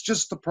 That's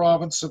just the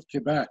province of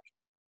Quebec.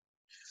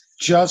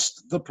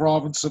 Just the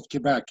province of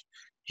Quebec.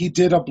 He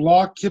did a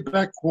Bloc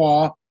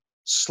Québécois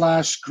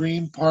 /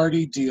 Green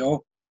Party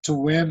deal to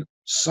win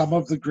some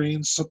of the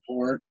Green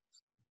support.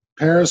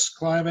 Paris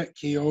Climate,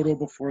 Kyoto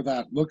before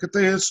that. Look at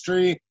the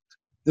history.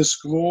 This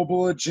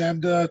Global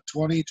Agenda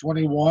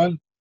 2021,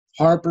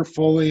 Harper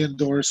fully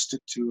endorsed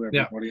it too,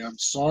 everybody. Yeah. I'm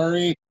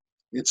sorry.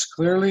 It's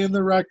clearly in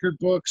the record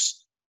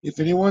books. If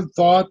anyone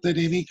thought that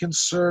any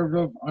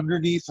conservative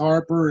underneath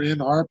Harper or in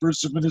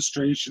Harper's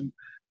administration,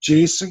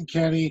 Jason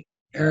Kenney,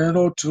 Aaron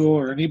O'Toole,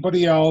 or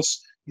anybody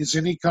else is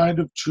any kind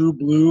of true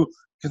blue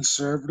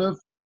conservative,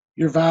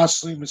 you're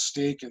vastly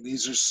mistaken.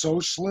 These are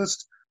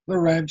socialist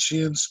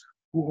Laurentians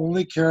who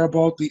only care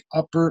about the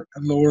upper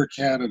and lower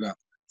Canada.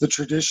 The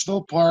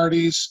traditional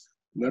parties,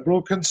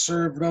 Liberal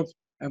Conservative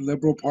and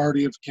Liberal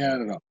Party of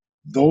Canada.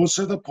 Those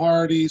are the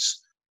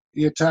parties,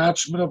 the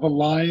attachment of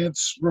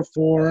Alliance,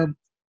 Reform,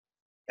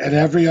 and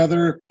every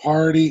other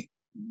party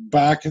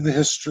back in the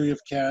history of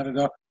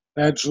Canada,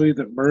 eventually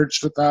that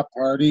merged with that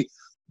party,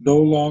 no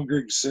longer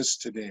exists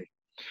today.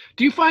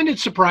 Do you find it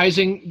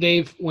surprising,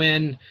 Dave,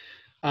 when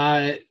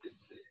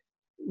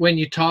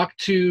you talk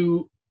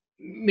to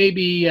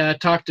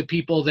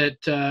people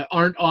that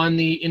aren't on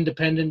the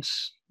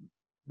independence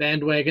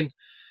bandwagon,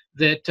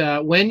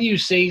 that when you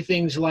say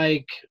things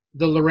like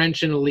the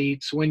Laurentian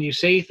elites, when you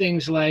say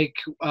things like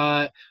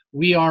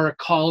we are a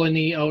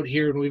colony out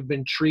here and we've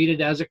been treated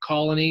as a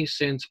colony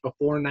since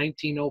before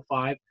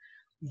 1905,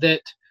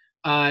 that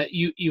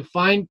you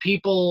find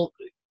people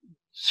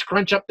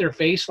scrunch up their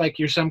face like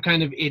you're some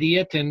kind of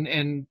idiot,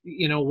 and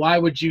you know, why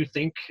would you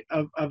think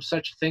of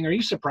such a thing? Are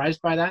you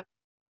surprised by that?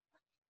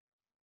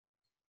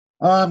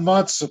 I'm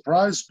not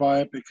surprised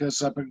by it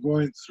because I've been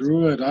going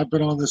through it. I've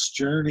been on this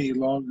journey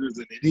longer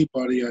than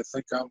anybody. I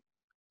think I'm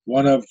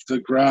one of the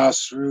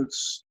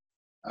grassroots,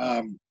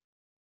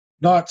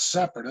 not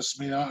separatists.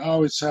 I mean, I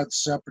always had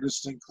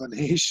separatist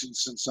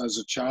inclinations since I was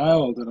a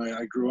child, and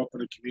I grew up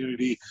in a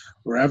community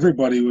where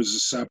everybody was a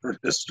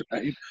separatist,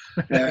 right?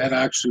 and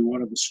actually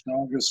one of the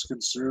strongest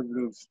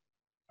conservative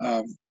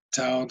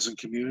towns and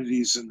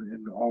communities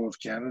in all of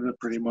Canada,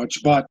 pretty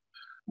much. But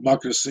I'm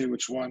not going to say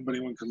which one, but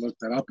anyone can look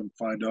that up and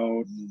find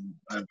out.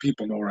 And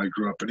people know where I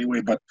grew up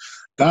anyway, but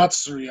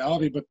that's the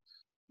reality. But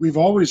we've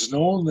always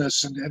known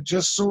this. And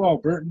just so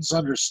Albertans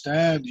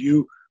understand,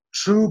 you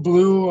true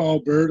blue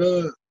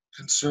Alberta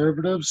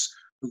conservatives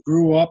who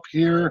grew up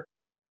here,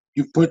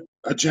 you put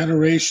a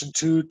generation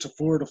 2 to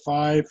 4 to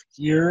 5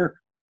 here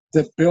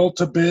that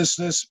built a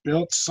business,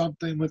 built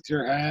something with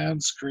your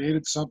hands,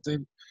 created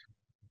something.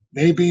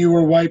 Maybe you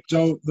were wiped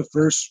out in the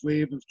first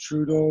wave of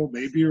Trudeau.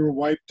 Maybe you were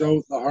wiped out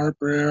in the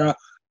Harper era.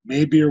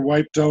 Maybe you're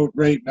wiped out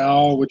right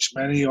now, which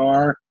many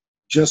are,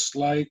 just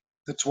like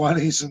the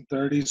 20s and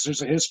 30s.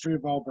 There's a history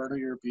of Alberta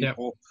here,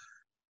 people.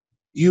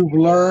 Yeah. You've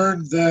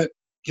learned that,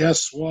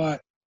 guess what?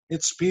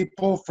 It's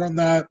people from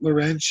that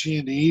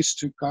Laurentian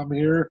East who come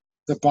here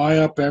to buy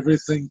up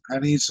everything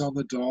pennies on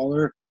the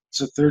dollar.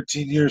 It's a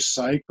 13-year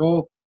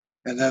cycle.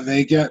 And then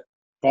they get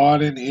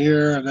bought in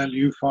here, and then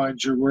you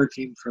find you're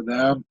working for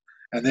them.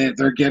 And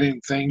they're getting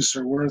things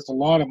that are worth a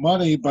lot of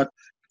money, but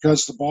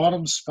because the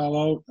bottoms fell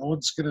out, no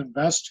one's going to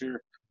invest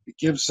here. It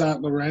gives that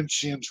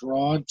Laurentian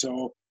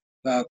Toronto,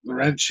 that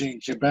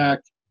Laurentian Quebec,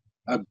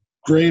 a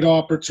great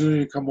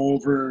opportunity to come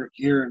over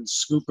here and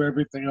scoop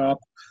everything up.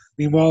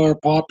 Meanwhile, our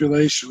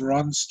population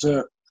runs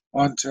to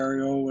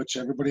Ontario, which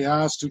everybody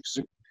has to, because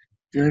if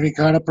you're any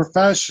kind of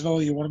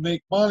professional, you want to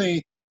make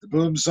money, the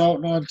boom's out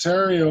in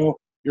Ontario,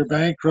 you're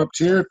bankrupt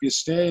here if you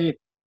stay.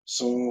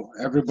 So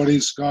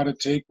everybody's got to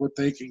take what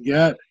they can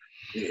get.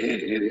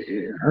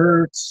 It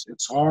hurts.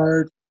 It's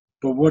hard.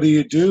 But what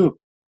do?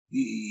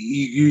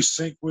 You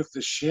sink with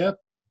the ship,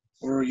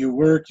 or you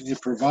work and you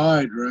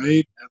provide,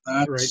 right?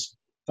 And that's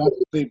what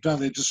they've done.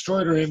 They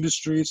destroyed our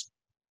industries.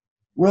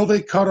 Will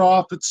they cut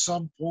off at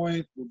some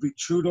point? Will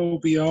Trudeau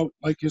be out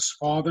like his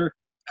father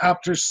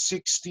after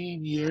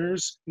 16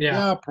 years?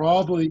 Yeah,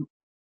 probably.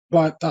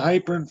 But the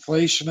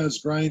hyperinflation, as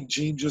Brian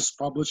Jean just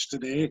published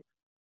today,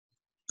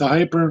 the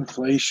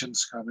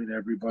hyperinflation's coming,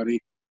 everybody.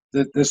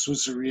 That this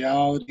was a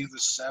reality in the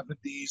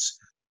 70s.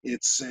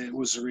 It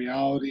was a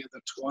reality in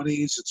the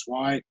 20s. It's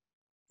why,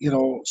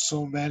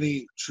 so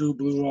many true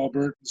blue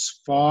Albertans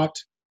fought.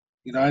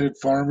 United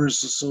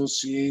Farmers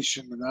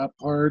Association and that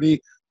party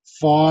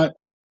fought,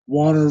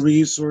 won our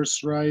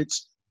resource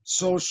rights.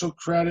 Social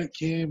credit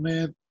came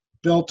in,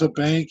 built a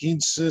banking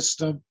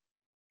system,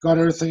 got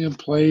everything in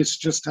place.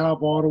 Just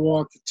have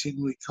Ottawa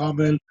continually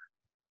come in.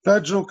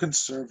 Federal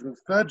Conservative,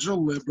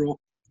 Federal Liberal,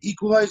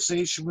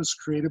 Equalization was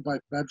created by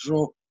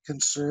federal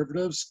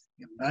conservatives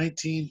in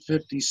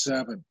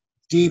 1957.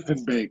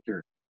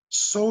 Diefenbaker.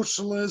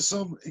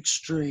 Socialism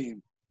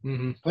extreme.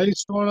 Mm-hmm.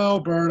 Placed on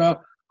Alberta,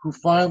 who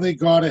finally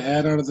got a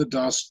head out of the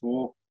Dust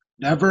Bowl,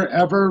 never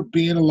ever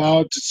being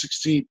allowed to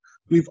succeed.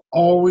 We've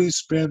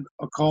always been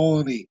a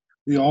colony.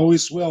 We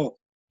always will.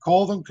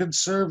 Call them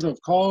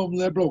conservative, call them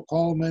liberal,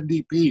 call them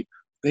NDP.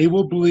 They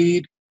will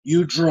bleed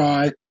you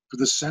dry for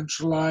the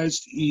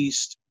centralized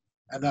East,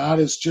 and that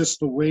is just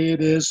the way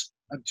it is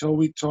until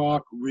we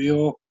talk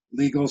real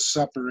legal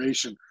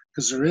separation.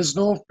 Because there is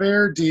no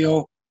fair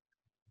deal.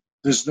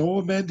 There's no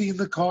amending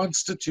the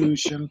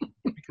Constitution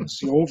because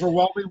the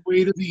overwhelming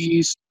weight of the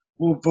East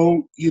will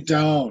vote you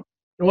down.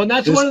 Well, and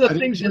that's This, one of the I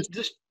think things this, that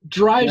just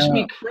drives yeah,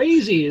 me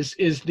crazy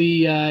is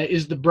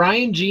the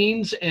Brian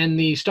Jeans and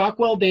the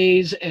Stockwell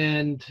days,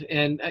 and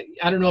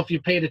I don't know if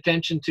you paid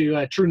attention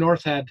to True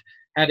North had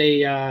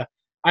a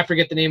I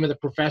forget the name of the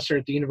professor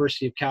at the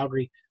University of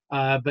Calgary,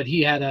 but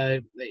he had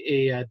a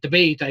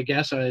debate, I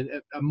guess, a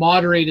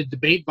moderated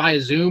debate via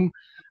Zoom,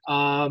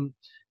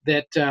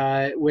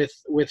 that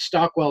with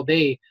Stockwell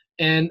Day,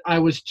 and I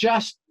was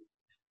just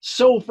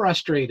so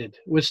frustrated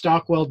with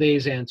Stockwell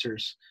Day's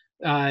answers.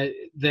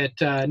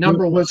 That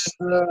number one, was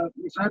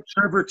that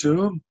Trevor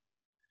Toom?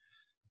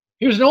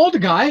 he was an older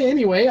guy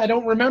anyway. I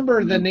don't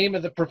remember the name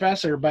of the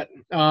professor, but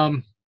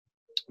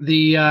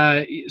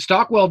the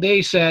Stockwell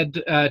Day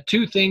said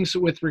two things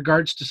with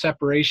regards to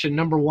separation.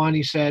 Number one,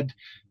 he said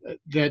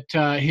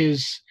that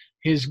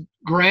his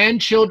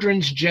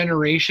grandchildren's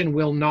generation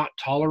will not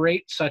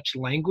tolerate such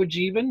language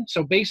even.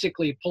 So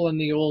basically pulling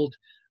the old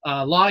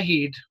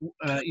Lougheed,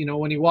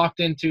 when he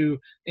walked into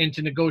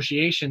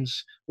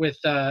negotiations with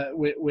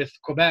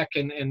Quebec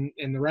and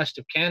the rest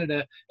of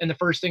Canada, and the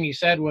first thing he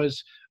said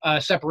was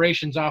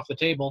separation's off the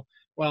table.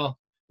 Well,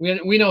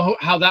 we know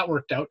how that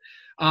worked out.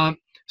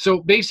 So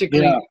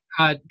basically,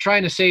 Yeah.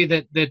 trying to say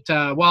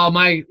that while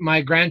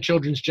my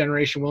grandchildren's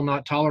generation will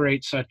not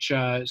tolerate such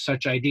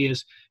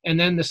ideas. And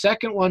then the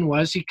second one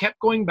was he kept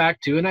going back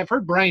to, and I've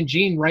heard Brian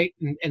Jean write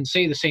and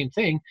say the same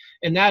thing,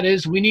 and that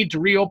is we need to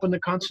reopen the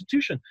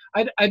Constitution.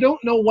 I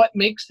don't know what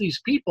makes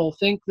these people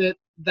think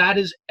that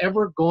is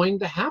ever going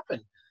to happen.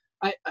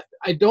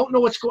 I don't know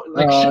what's going.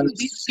 Like, shouldn't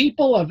these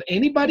people of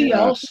anybody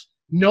else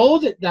know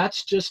that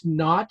that's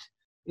not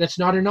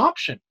an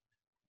option?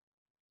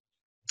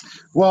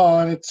 Well,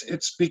 and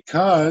it's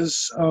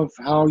because of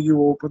how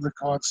you open the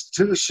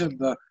Constitution,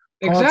 the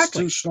Exactly.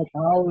 constitutional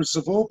powers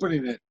of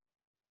opening it.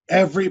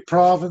 Every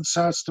province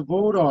has to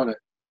vote on it.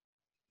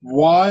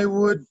 Why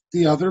would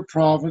the other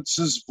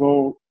provinces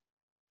vote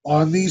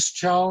on these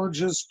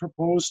challenges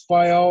proposed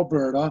by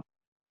Alberta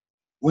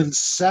when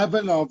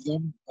 7 of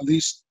them, at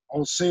least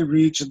I'll say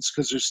regions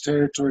because there's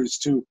territories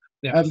too,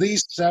 at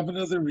least 7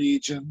 of the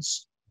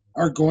regions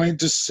are going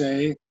to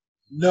say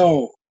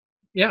no?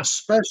 Yeah.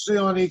 Especially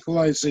on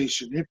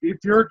equalization. If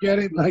you're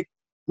getting, like,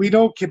 we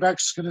know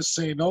Quebec's going to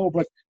say no,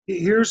 but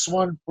here's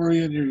one for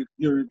you and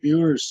your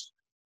viewers.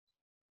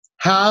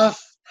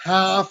 Half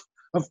of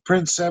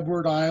Prince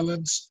Edward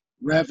Island's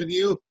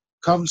revenue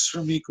comes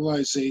from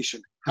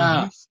equalization.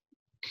 Half.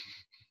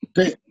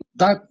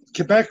 That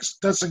Quebec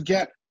doesn't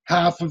get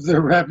half of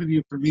their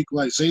revenue from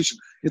equalization.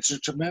 It's a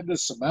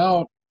tremendous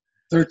amount,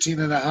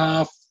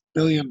 $13.5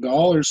 billion,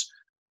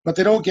 but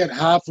they don't get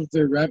half of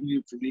their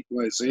revenue from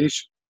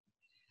equalization.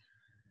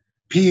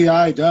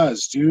 PEI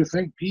does. Do you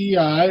think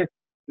PEI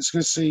is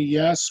going to say,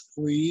 yes,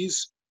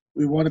 please,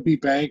 we want to be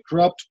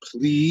bankrupt,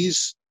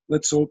 please,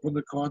 let's open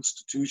the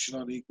Constitution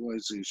on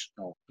equalization?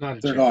 No,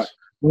 they're not.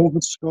 Nova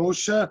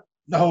Scotia?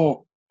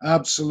 No,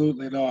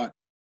 absolutely not.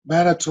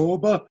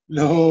 Manitoba?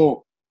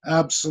 No,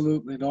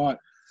 absolutely not.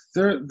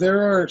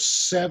 There are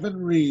 7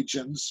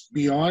 regions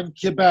beyond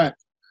Quebec.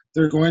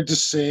 They're going to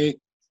say,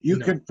 you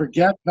can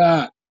forget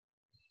that.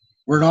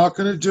 We're not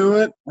going to do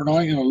it. We're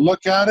not going to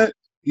look at it.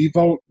 We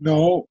vote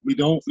no. We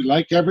don't. We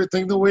like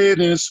everything the way it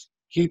is.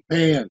 Keep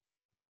paying.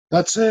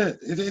 That's it.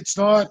 It's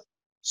not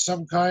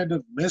some kind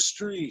of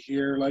mystery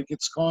here. Like,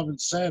 it's common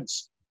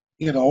sense.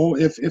 You know,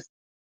 if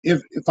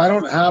I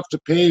don't have to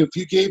pay, if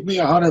you gave me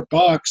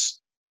 $100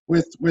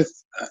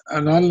 with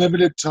an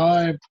unlimited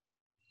time,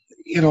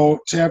 to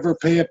ever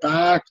pay it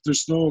back,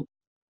 you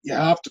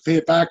have to pay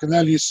it back, and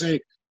then you say,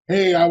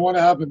 hey, I want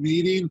to have a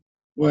meeting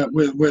with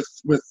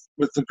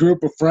a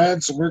group of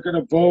friends, and we're going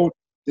to vote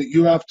that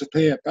you have to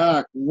pay it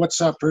back. What's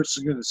that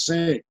person going to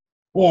say?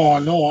 Oh,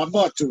 no, I'm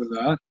not doing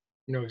that.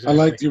 No, exactly.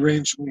 I like the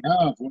arrangement we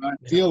have. When I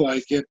feel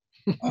like it,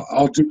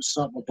 I'll do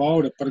something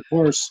about it. But of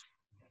course,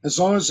 as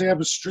long as they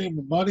have a stream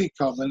of money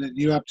coming and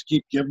you have to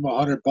keep giving them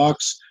 $100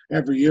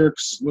 every year,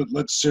 because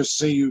let's just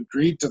say you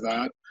agreed to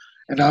that,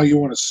 and now you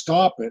want to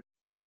stop it,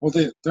 well,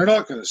 they're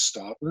not going to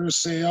stop. They're going to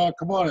say, oh,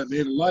 come on, I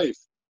made a life.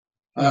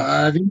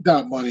 I need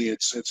that money.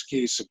 It's a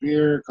case of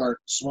beer,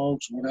 carton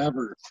smokes,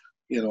 whatever.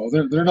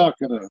 They're not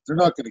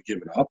gonna give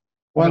it up.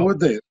 Why would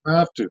they? They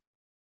have to.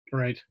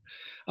 Right.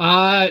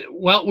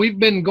 Well, we've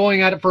been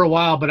going at it for a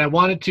while, but I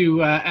wanted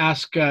to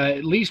ask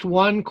at least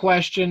one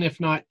question, if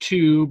not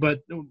two. But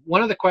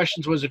one of the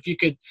questions was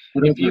Whatever.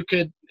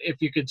 if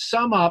you could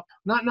sum up,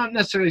 not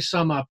necessarily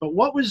sum up, but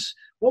what was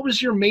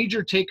your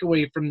major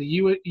takeaway from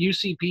the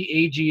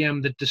UCP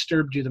AGM that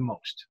disturbed you the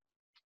most?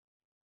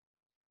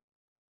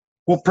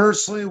 Well,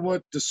 personally,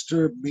 what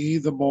disturbed me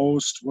the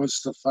most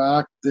was the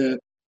fact that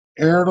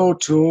Aaron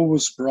O'Toole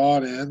was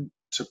brought in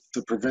to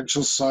the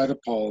provincial side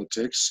of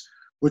politics,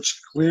 which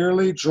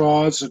clearly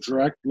draws a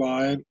direct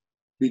line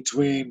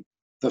between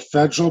the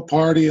federal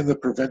party and the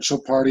provincial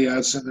party,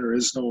 as in there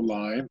is no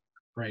line,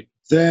 Right.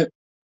 that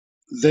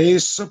they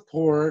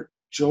support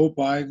Joe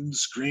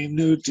Biden's Green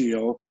New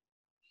Deal.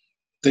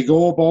 They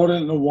go about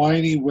it in a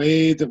whiny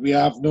way that we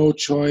have no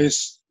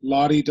choice,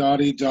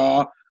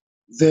 la-di-da-di-da,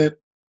 that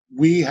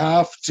we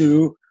have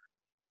to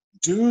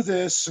do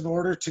this in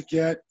order to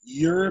get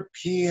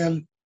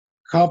European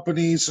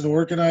companies and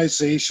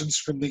organizations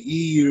from the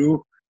EU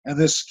and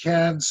this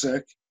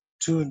CANZIC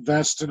to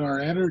invest in our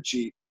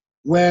energy.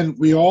 When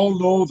we all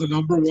know the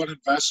number one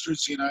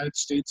investors, the United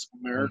States of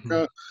Mm-hmm.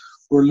 America,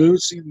 we're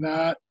losing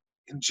that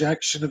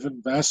injection of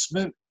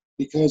investment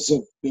because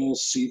of Bill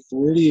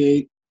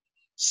C-48,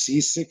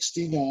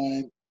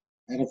 C-69,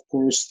 and of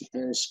course the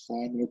Paris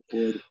Climate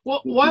Accord.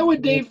 Well, why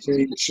would Dave?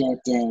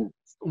 Shut down.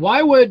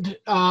 Why would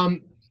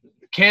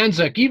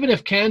Kanzuk, even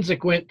if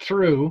Kanzuk went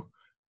through,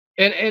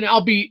 and I'll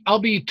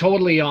be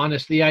totally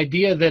honest, the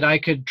idea that I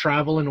could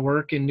travel and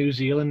work in New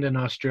Zealand and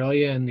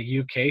Australia and the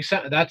UK,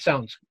 that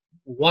sounds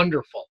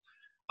wonderful.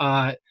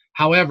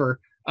 However,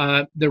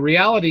 the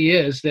reality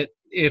is that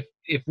if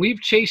we've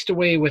chased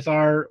away with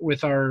our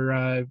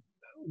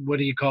what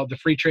do you call it, the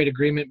free trade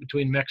agreement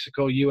between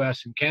Mexico,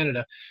 US, and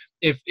Canada,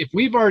 if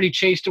we've already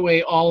chased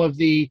away all of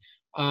the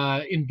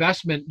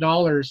investment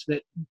dollars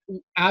that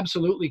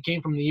absolutely came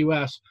from the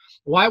US,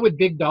 why would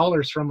big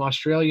dollars from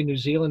Australia, New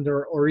Zealand,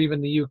 or even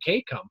the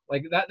UK come?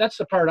 Like that's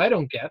the part I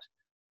don't get.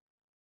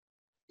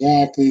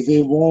 Exactly,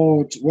 they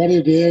won't. What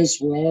it is,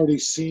 we're already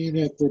seeing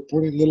it. They're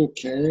putting little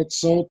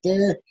carrots out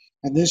there,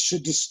 and this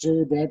should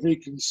disturb every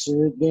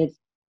conservative,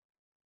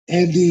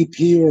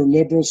 NDP or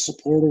liberal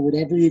supporter,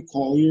 whatever you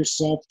call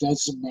yourself,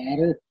 doesn't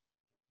matter.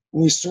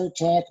 When we start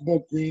talking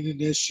about green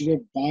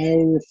initiative,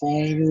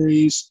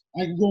 biorefineries,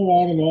 I can go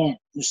on and on.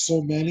 There's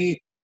so many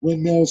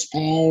windmills,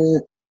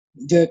 power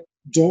that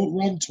don't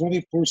run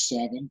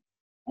 24/7,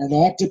 are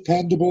not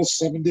dependable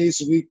 7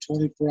 days a week,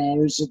 24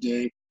 hours a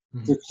day.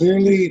 Mhm. They're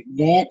clearly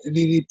not in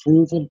any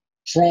proven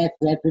track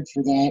record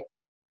for that.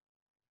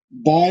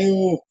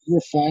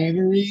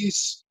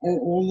 Biorefineries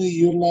are only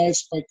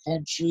utilized by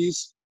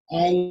countries,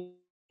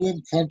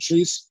 island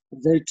countries,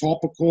 in very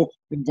topical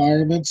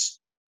environments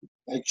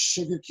like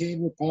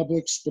sugarcane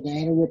republics,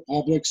 banana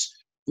republics.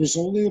 There's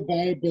only a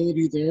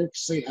viability there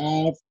because they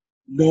have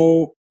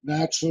no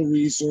natural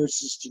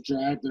resources to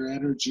drive their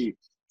energy.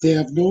 They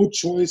have no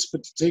choice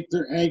but to take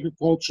their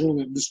agricultural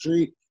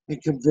industry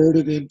and convert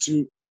it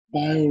into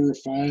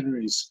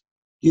biorefineries.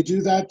 You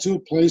do that to a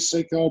place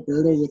like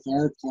Alberta with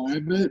our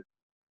climate,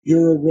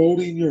 you're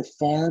eroding your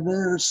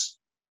farmers,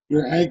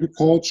 your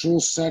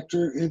agricultural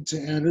sector into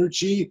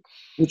energy,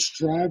 which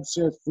drives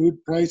our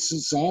food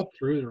prices up,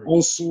 Through the roof.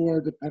 also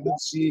our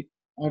dependency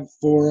on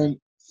foreign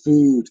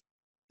food.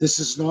 This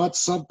is not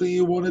something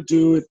you want to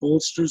do. It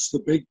bolsters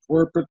the big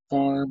corporate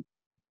farm,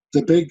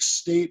 the big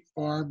state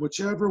farm,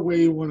 whichever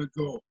way you want to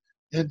go.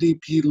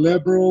 NDP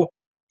Liberal,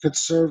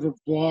 Conservative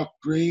Bloc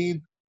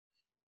Green,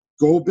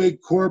 go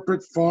big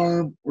corporate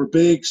farm or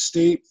big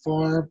state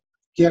farm.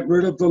 Get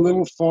rid of the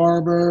little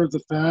farmer,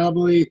 the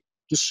family,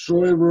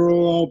 destroy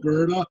rural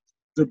Alberta.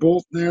 They're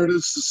both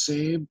narratives the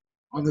same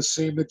on the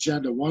same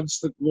agenda. One's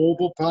the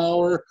global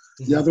power,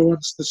 the other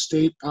one's the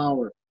state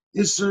power.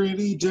 Is there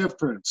any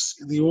difference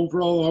in the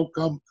overall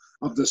outcome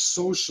of the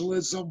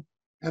socialism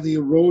and the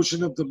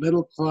erosion of the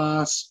middle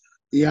class,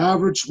 the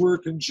average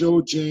working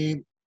Joe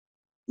Jane?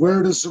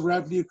 Where does the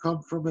revenue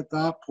come from at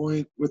that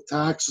point with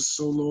taxes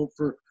so low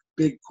for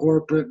big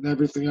corporate and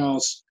everything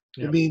else?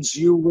 Yep. It means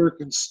you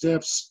working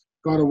stiffs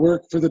got to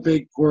work for the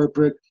big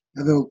corporate,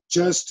 and they'll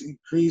just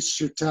increase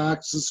your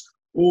taxes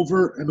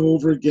over and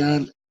over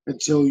again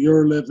until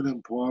you're living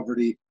in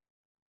poverty.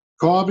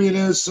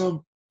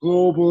 Communism,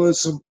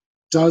 globalism,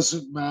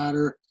 doesn't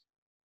matter.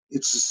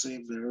 It's the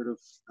same narrative.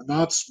 And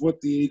that's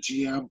what the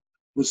AGM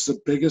was, the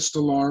biggest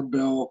alarm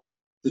bell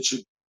that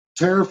should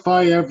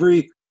terrify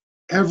every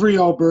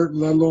Albertan,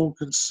 let alone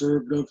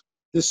conservative.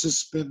 This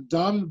has been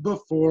done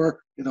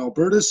before in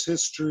Alberta's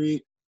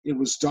history. It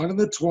was done in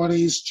the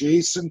 20s.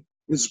 Jason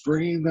is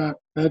bringing that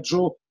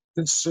federal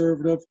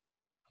conservative,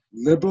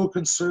 liberal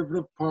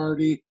conservative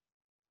party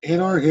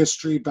in our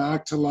history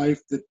back to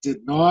life that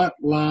did not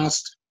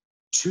last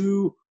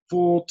 2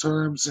 full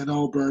terms in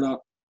Alberta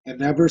and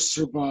never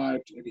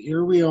survived. And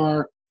here we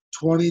are,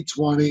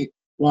 2020,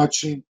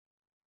 watching,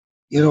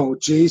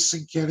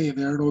 Jason Kenney and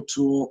Aaron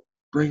O'Toole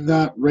bring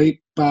that right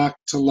back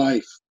to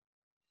life.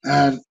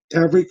 And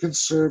every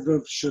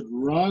conservative should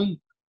run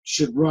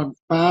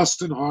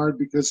fast and hard,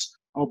 because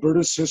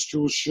Alberta's history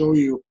will show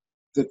you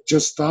that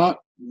just that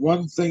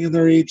one thing in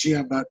their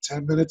AGM, that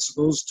 10 minutes of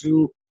those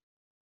two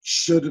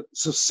should have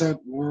sent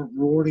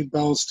warning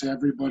bells to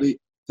everybody.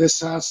 This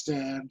has to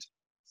end.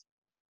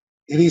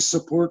 Any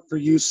support for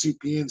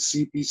UCP and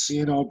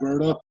CPC in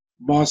Alberta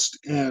must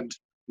end.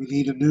 We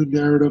need a new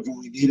narrative, and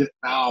we need it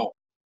now.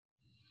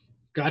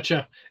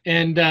 Gotcha.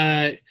 And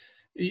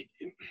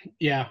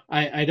yeah,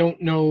 I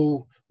don't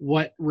know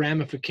what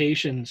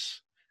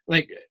ramifications,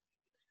 like,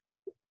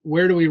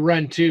 where do we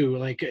run to?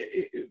 Like,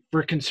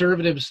 for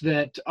conservatives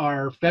that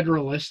are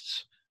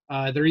federalists,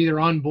 they're either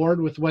on board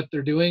with what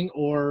they're doing,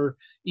 or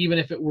even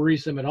if it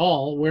worries them at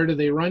all, where do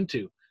they run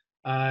to?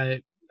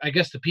 I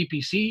guess the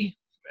PPC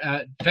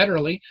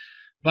federally,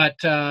 but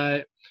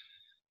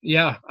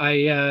yeah,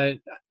 I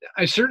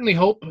certainly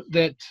hope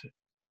that.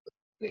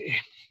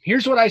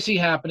 Here's what I see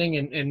happening,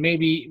 and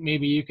maybe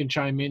you can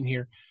chime in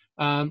here.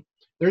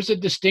 There's a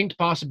distinct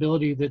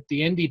possibility that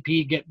the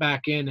NDP get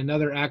back in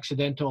another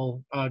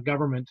accidental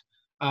government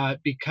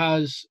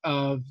because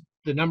of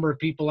the number of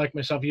people like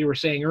myself. You were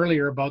saying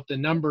earlier about the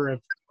number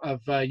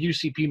of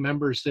UCP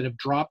members that have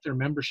dropped their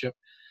membership.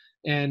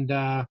 And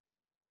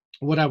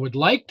what I would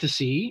like to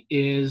see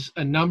is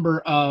a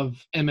number of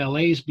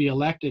MLAs be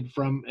elected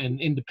from an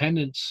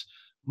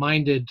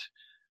independence-minded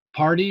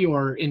party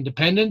or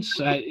independence.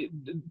 To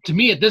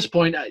me, at this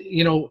point, I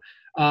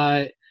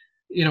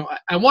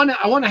want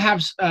to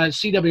have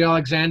C.W.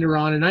 Alexander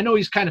on, and I know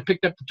he's kind of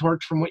picked up the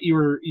torch from what you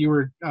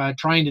were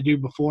trying to do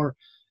before,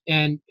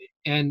 and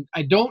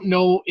I don't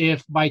know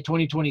if by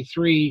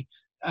 2023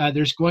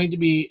 there's going to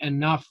be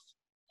enough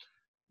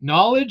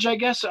knowledge, I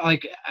guess.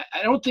 Like,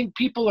 I don't think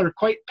people are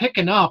quite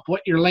picking up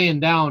what you're laying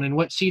down and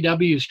what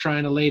CW is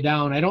trying to lay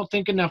down. I don't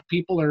think enough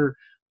people are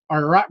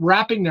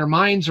wrapping their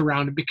minds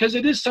around it, because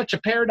it is such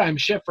a paradigm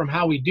shift from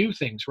how we do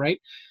things, right?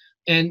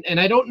 And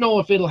I don't know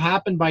if it'll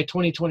happen by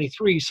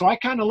 2023. So I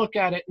kind of look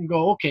at it and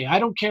go, okay, I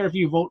don't care if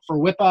you vote for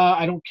WIPA.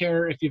 I don't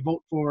care if you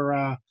vote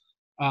for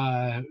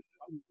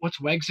what's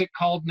Wexit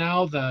called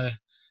now?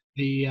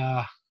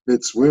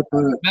 It's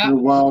WIPA, the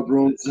Wild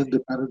Rose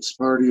Independence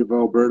Party of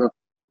Alberta.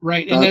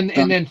 Right,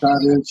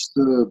 that is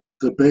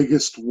the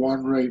biggest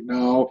one right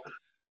now.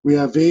 We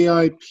have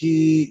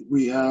AIP,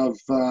 we have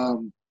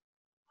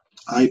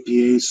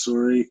IPA.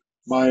 Sorry,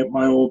 my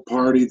old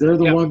party. They're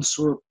the ones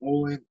who are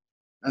polling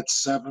at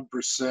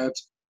 7%.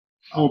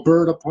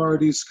 Alberta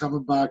party's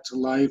coming back to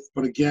life,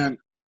 but again,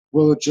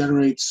 will it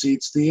generate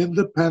seats? The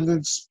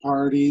independence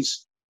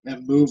parties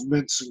and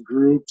movements and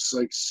groups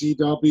like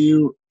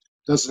CW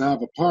doesn't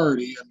have a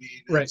party. I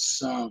mean, right.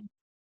 It's and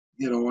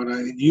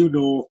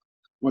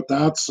what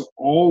that's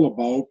all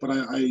about. But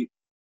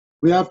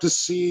we have to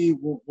see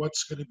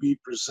what's going to be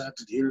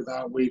presented here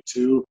that way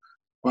too.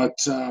 But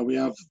we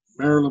have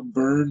Marilyn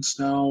Burns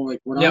now. Like,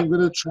 what I'm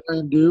going to try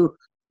and do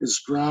is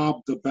grab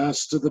the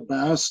best of the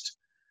best,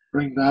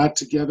 bring that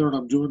together, and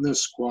I'm doing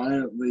this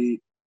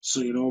quietly.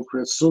 So,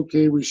 Chris, it's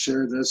okay, we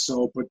share this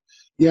out. But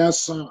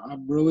yes,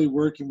 I'm really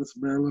working with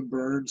Marilyn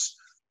Burns,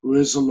 who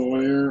is a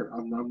lawyer.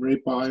 I'm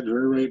right behind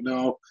her right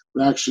now.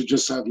 We actually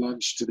just had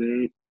lunch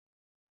today.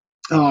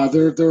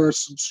 There are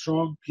some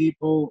strong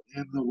people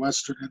in the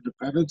Western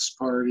Independence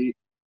Party,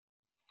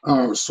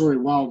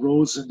 Wild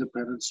Rose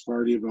Independence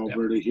Party of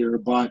Alberta here,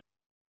 but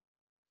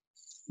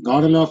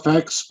not enough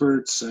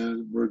experts,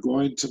 and we're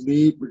going to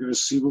meet. We're going to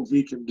see what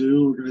we can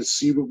do. We're going to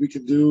see what we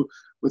can do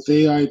with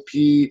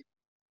AIP,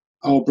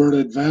 Alberta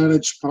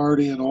Advantage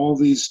Party, and all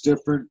these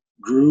different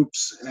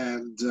groups,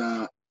 and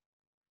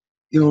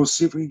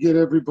see if we can get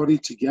everybody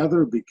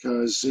together,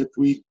 because if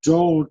we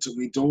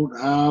don't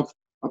have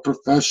a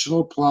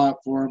professional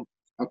platform,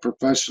 a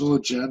professional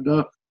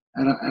agenda,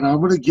 and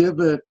I'm going to give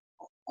it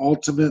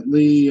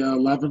ultimately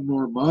 11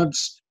 more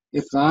months.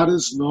 If that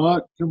is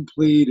not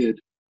completed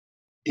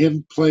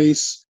in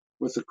place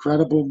with a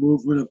credible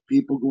movement of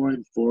people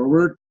going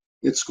forward,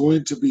 it's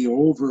going to be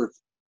over.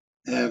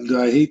 And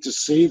I hate to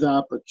say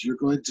that, but you're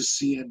going to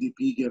see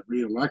NDP get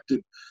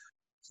reelected.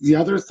 The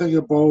other thing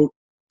about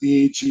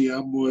the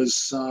AGM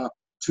was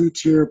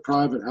two-tier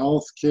private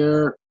health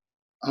care.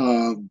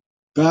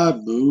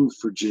 Bad move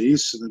for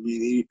Jason. I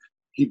mean,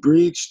 he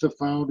breached the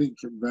founding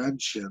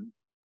convention.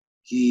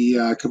 He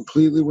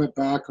completely went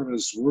back on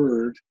his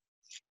word,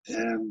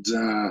 and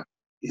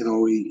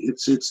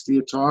it's the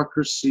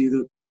autocracy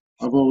that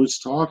I've always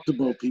talked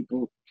about.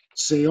 People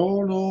say,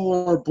 "Oh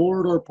no, our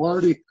board, our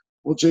party."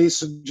 Well,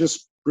 Jason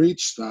just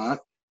breached that.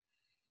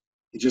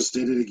 He just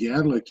did it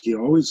again, like he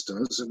always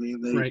does. I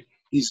mean,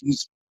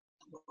 he's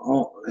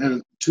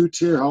and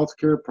two-tier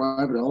healthcare,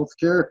 private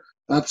healthcare.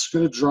 That's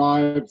going to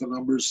drive the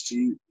numbers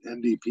to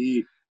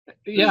NDP.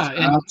 Yeah,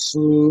 There's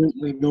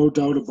absolutely no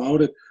doubt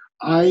about it.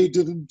 I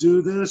didn't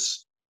do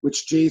this,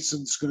 which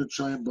Jason's going to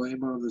try and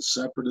blame on the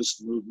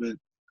separatist movement,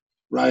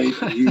 right?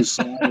 And use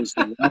that as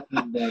the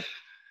weapon. But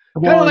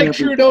kind of like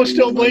Trudeau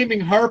still blaming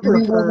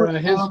Harper for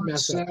his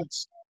mess up.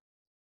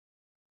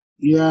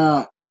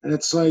 Yeah, and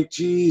it's like,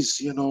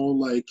 geez,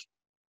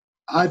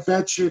 I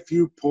bet you if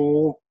you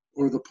poll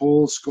or the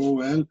polls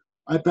go in,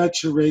 I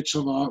bet you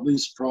Rachel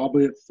Notley's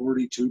probably at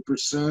 42%,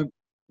 and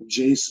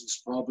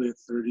Jason's probably at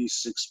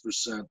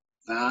 36%.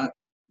 That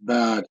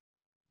bad.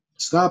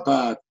 It's not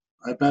bad.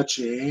 I bet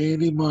you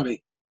any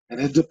money. And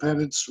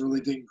independence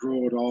really didn't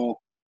grow at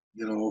all.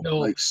 No,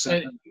 Like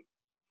seven.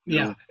 You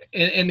yeah, know,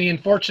 and the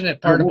unfortunate a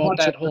part whole about bunch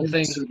of that whole big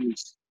thing,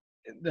 cities.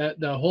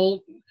 the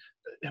whole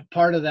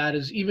part of that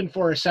is, even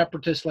for a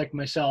separatist like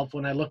myself,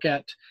 when I look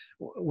at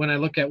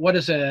what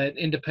does an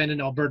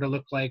independent Alberta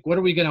look like, what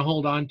are we going to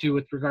hold on to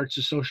with regards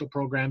to social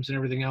programs and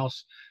everything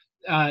else,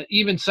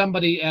 even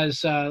somebody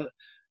as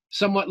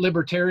somewhat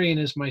libertarian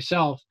as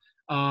myself,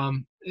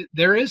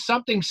 there is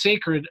something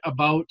sacred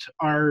about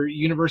our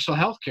universal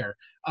health care.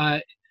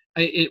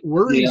 It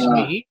worries Yeah,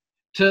 me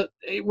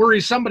it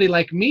worries somebody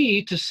like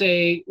me to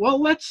say,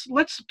 well, let's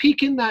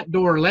peek in that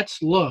door,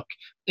 let's look.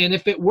 And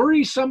if it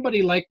worries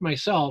somebody like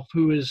myself,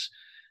 who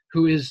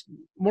is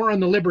more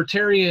on the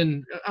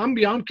libertarian, I'm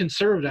beyond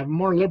conservative, I'm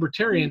more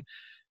libertarian,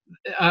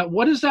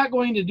 what is that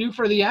going to do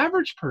for the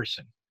average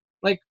person?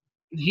 Like,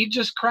 he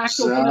just cracked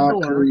open a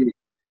door. exactly.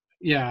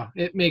 Yeah,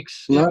 it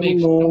makes Let no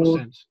alone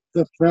sense.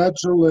 the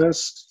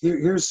Federalist.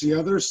 Here's the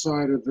other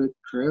side of it,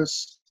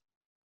 Chris.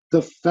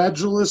 The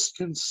Federalist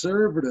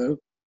conservative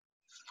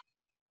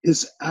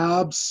is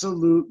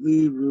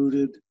absolutely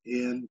rooted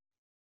in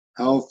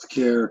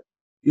healthcare.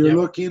 You're Yep.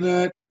 looking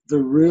at the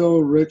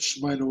real rich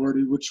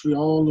minority, which we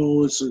all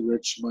know is a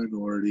rich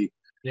minority.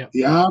 Yep.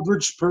 The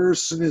average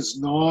person is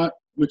not,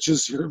 which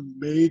is your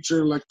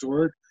major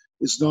electorate,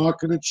 is not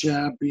going to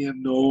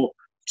champion no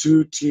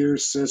two-tier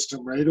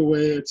system right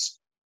away. It's,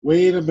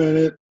 wait a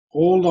minute,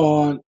 hold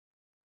on.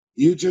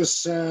 You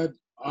just said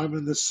I'm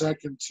in the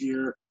second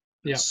tier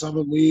and Yep. some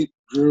elite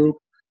group.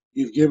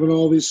 You've given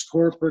all these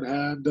corporate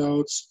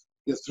handouts.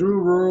 You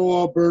threw rural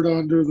Alberta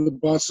under the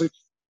bus.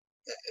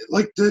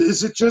 Like,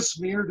 is it just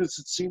me, or does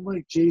it seem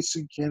like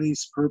Jason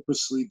Kenney's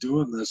purposely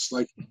doing this?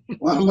 Like,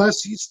 well,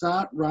 unless he's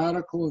that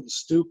radical and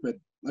stupid.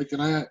 Like,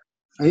 and I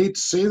hate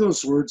to say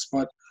those words,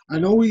 but I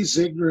know he's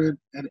ignorant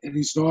and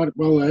he's not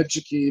well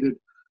educated.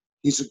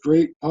 He's a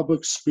great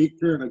public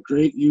speaker and a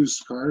great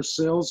used car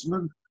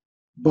salesman,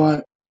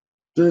 but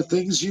there are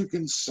things you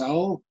can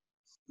sell.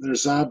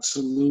 There's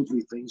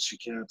absolutely things you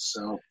can't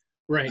sell.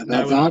 Right. And And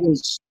I would. that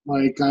is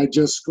like, I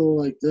just go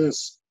like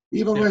this.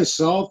 Even Yeah.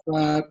 myself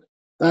at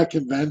that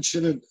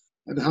convention,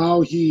 and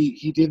how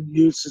he didn't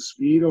use his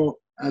veto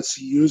as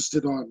he used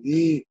it on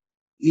me,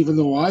 even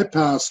though I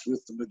passed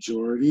with the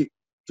majority,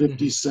 Hmm.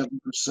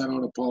 57%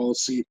 on a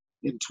policy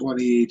in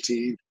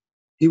 2018.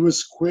 He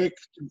was quick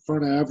in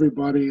front of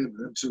everybody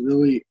and to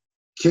really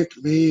kick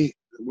me,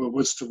 what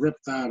was to rip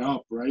that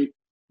up, right?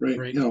 Right,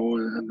 Right.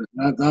 and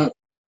that,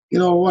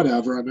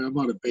 whatever. I mean, I'm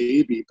not a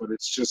baby, but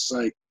it's just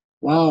like,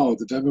 wow,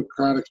 the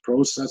democratic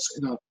process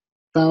in a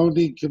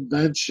founding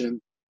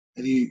convention,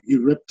 and he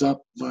ripped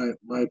up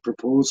my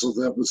proposal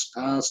that was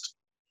passed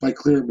by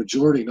clear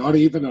majority, not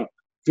even a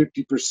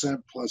 50%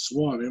 plus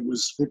one, it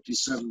was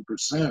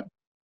 57%.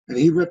 And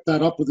he ripped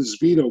that up with his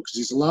veto because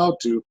he's allowed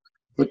to.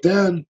 But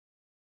then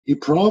he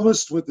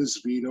promised with his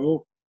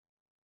veto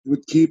he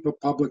would keep a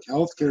public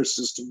health care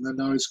system. Then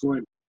now he's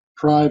going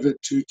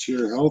private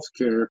two-tier health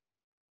care,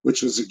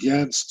 which was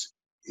against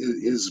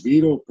his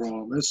veto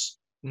promise,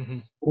 Hmm.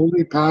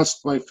 only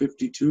passed by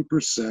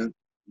 52%.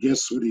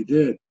 Guess what he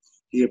did?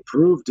 He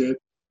approved it,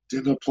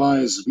 didn't apply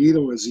his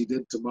veto as he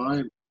did to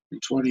mine in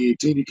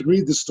 2018. You can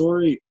read the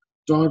story.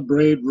 Don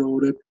Braid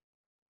wrote it.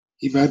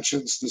 He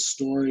mentions the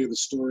story. The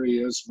story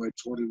is my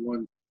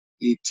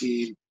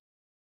 2118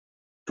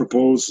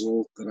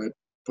 proposal that I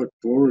put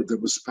forward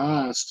that was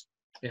passed,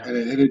 Yeah.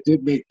 and it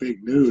did make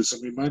big news. I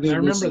mean, my I name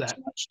remember wasn't that.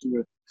 attached to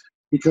it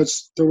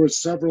because there were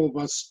several of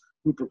us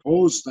who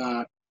proposed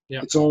that.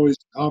 Yeah. It's always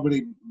how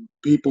many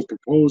people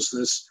propose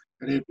this,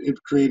 and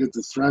it created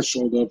the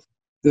threshold of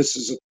this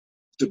is a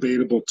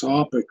debatable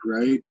topic,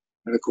 right?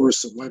 And of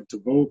course, it went to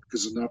vote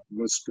because enough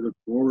of us put it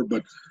forward.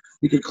 But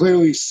you could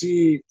clearly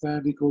see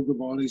Thandi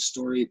Kogavani's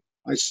story.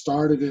 I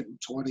started it in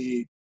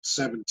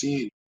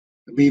 2017,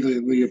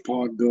 immediately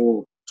upon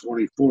Bill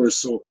 24.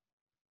 So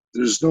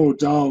there's no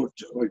doubt,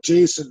 like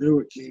Jason knew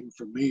it came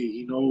from me.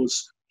 He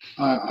knows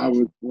I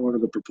was one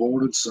of the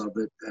proponents of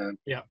it, and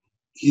Yeah.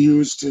 he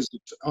used his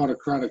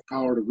autocratic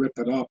power to rip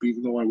it up,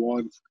 even though I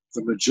won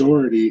the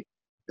majority.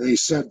 And he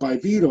said by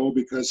veto,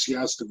 because he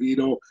has to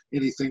veto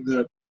anything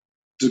that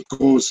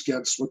goes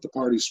against what the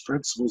party's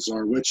principles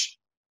are, which,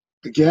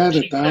 again, at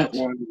Makes that sense.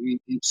 one,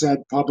 he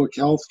said public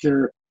health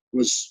care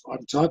was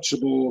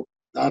untouchable.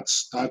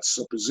 That's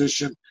a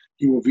position.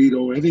 He will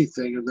veto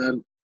anything. And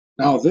then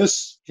now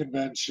this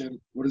convention,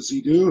 what does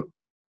he do?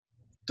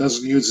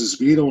 Doesn't use his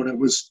veto, and it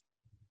was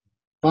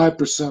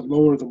 5%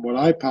 lower than what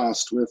I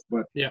passed with.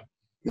 But Yeah.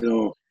 you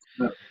know,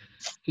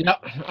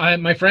 Yeah.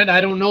 My friend, I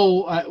don't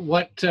know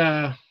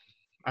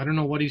I don't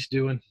know what he's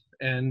doing,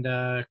 and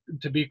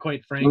to be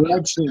quite frank.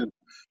 correction.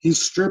 He's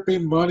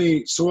stripping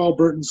money. So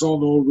Albertans all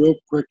know, real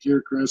quick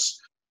here, Chris.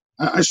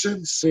 I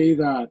shouldn't say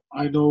that.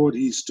 I know what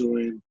he's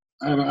doing.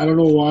 I don't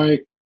know why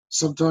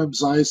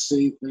sometimes I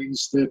say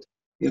things that,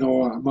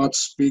 I'm not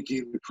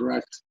speaking the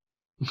correct,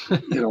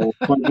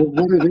 but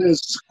what it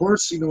is, of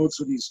course he knows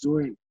what he's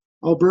doing.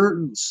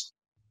 Albertans,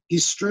 he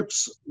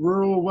strips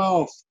rural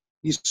wealth.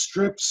 He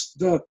strips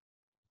the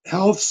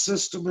health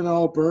system in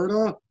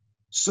Alberta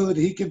so that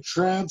he can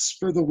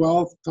transfer the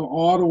wealth to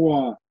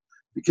Ottawa.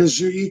 Because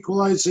your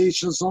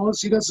equalization, as long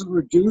as he doesn't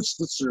reduce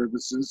the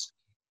services,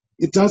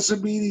 it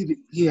doesn't mean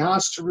he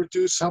has to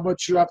reduce how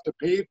much you have to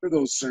pay for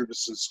those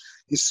services.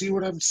 You see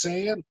what I'm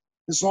saying?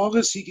 As long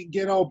as he can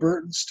get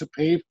Albertans to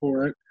pay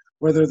for it,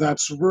 whether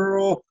that's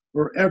rural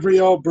or every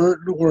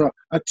Albertan or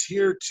a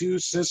tier 2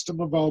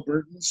 system of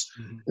Albertans,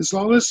 as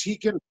long as he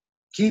can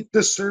keep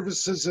the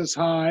services as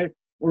high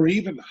or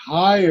even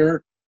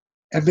higher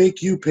and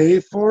make you pay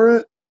for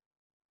it,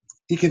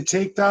 he can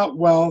take that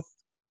wealth,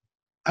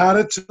 add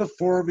it to the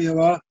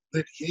formula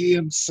that he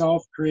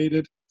himself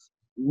created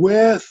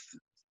with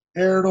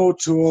Aaron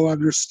O'Toole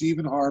under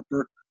Stephen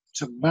Harper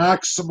to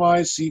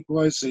maximize the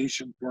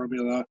equalization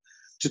formula,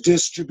 to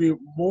distribute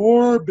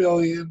more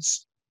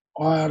billions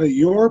out of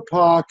your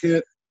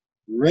pocket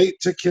right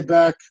to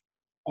Quebec,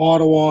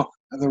 Ottawa,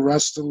 and the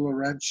rest of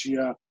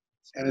Laurentia.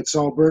 And it's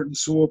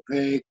Albertans who will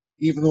pay,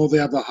 even though they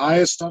have the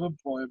highest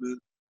unemployment,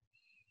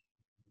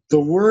 the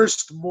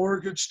worst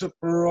mortgage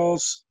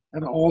deferrals,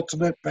 and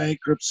ultimate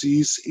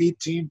bankruptcies,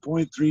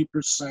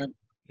 18.3%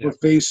 we're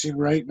facing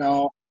right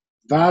now,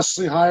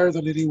 vastly higher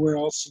than anywhere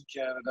else in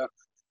Canada.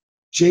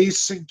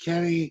 Jason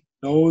Kenney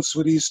knows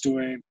what he's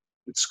doing.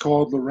 It's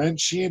called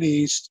Laurentian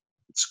East.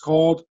 It's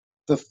called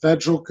the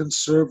Federal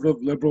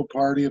Conservative Liberal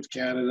Party of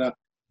Canada,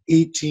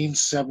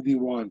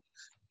 1871.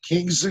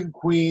 Kings and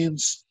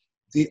queens,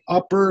 the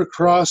upper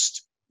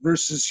crust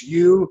versus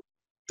you,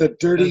 the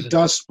dirty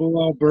Dust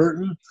Bowl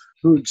Albertan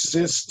who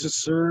exists to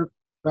serve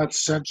that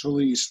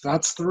Central East.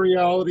 That's the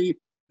reality.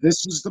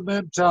 This is the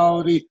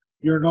mentality.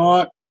 You're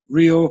not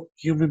real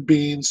human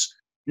beings.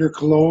 You're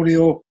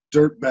colonial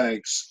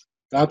dirtbags.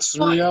 That's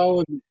the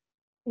reality.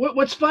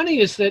 What's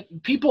funny is that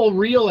people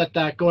reel at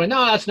that going,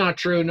 no, that's not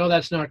true. No,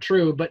 that's not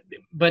true.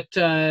 But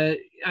I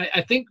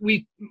think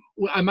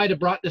I might have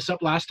brought this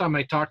up last time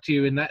I talked to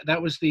you, and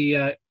that was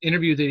the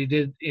interview that he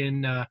did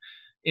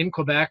in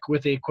Quebec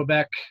with a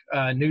Quebec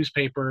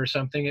newspaper or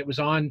something. It was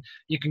on.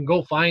 You can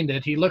go find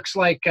it. He looks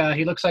like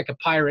a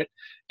pirate,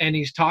 and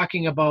he's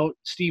talking about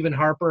Stephen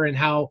Harper and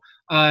how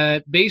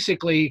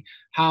basically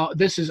how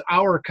this is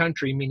our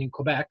country, meaning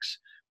Quebec's,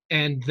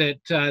 and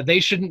that they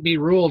shouldn't be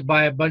ruled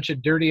by a bunch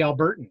of dirty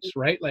Albertans,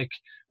 right? Like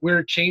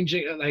we're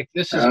changing, like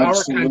this is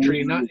our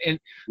country, not and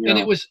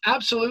it was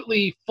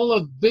absolutely full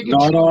of bigotry,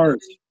 not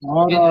ours,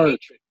 not ours.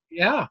 Hatred.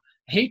 Yeah,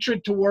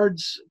 hatred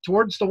towards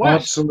the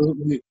West.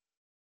 Absolutely.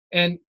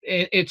 And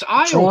it's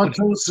eye-opening.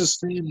 Toronto's the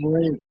same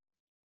way.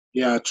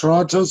 Yeah,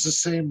 Toronto's the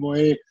same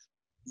way.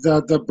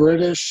 The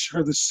British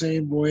are the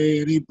same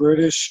way. Any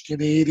British,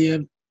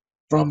 Canadian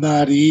from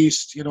that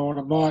east, and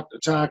I'm not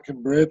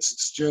attacking Brits.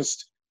 It's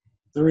just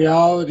the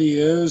reality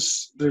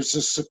is there's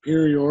a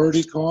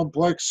superiority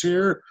complex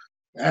here.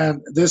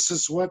 And this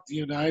is what the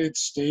United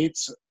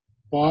States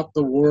fought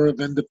the War of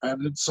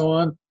Independence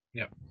on.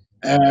 Yeah.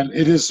 And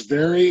it is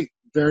very,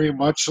 very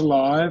much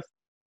alive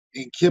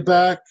in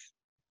Quebec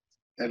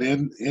and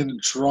in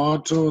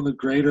Toronto and the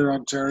greater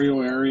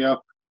Ontario area,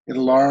 in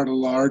a lot of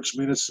large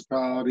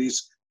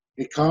municipalities.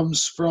 It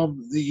comes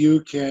from the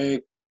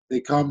UK.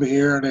 They come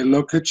here and they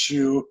look at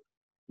you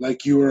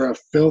like you are a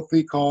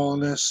filthy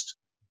colonist,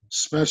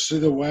 especially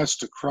the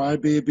West, a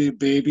crybaby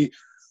baby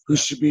who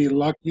should be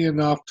lucky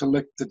enough to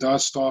lick the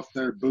dust off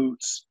their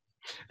boots.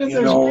 And this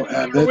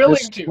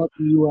is what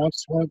the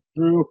U.S. went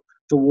through,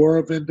 the War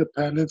of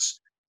Independence.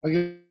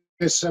 Like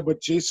I said,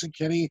 what Jason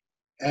Kenney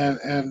and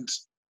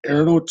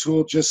Aaron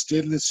O'Toole just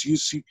did in this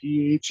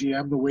UCP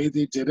AGM, the way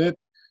they did it,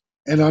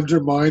 and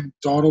undermined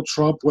Donald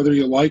Trump, whether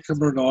you like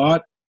him or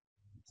not.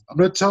 I'm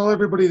going to tell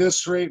everybody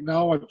this right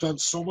now. I've done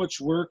so much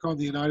work on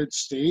the United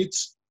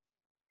States.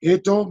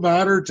 It don't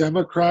matter,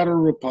 Democrat or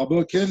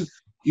Republican.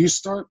 You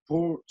start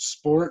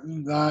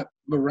sporting that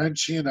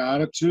Laurentian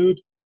attitude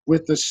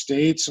with the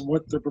states and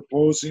what they're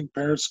proposing,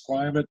 Paris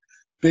climate,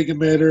 big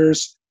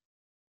emitters,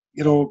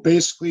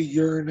 basically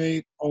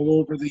urinate all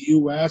over the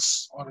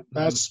U.S. on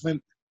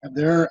investment, and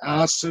their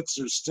assets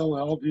are still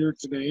held here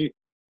today.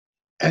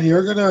 And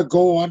you're going to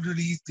go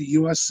underneath the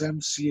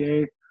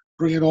USMCA,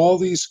 bring in all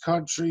these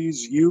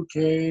countries,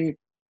 UK,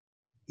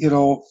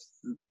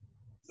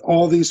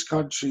 all these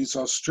countries,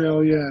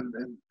 Australia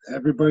and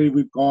everybody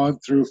we've gone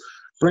through,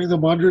 bring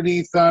them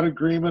underneath that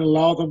agreement,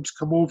 allow them to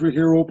come over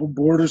here, open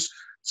borders,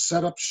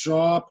 set up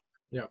shop,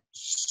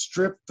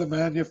 strip the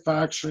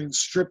manufacturing,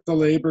 strip the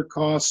labor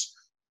costs.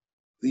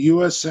 The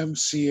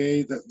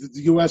USMCA,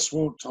 the US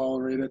won't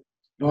tolerate it.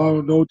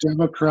 No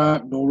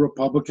Democrat, no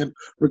Republican,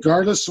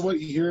 regardless of what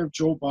you hear of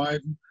Joe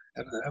Biden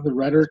and the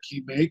rhetoric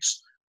he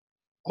makes,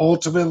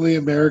 ultimately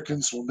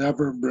Americans will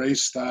never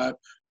embrace that.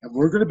 And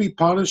we're going to be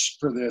punished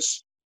for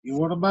this. You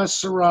want to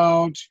mess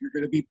around, you're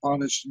going to be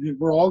punished.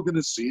 We're all going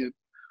to see it.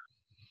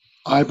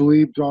 I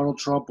believe Donald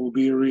Trump will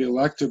be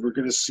reelected. We're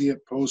going to see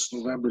it post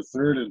November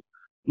 3rd. And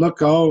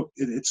look out,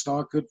 it's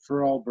not good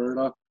for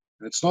Alberta.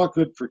 And it's not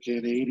good for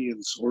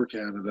Canadians or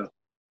Canada.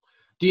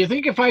 Do you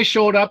think if I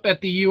showed up at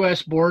the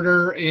U.S.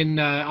 border in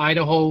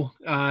Idaho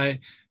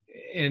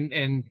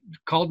and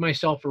called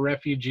myself a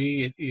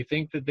refugee, you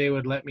think that they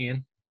would let me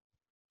in?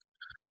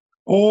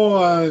 Oh,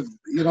 I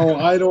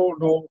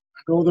don't know.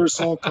 I know there's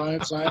all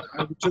kinds. I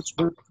just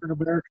worked for an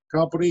American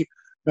company,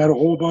 met a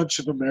whole bunch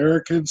of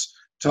Americans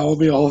telling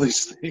me all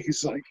these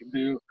things I can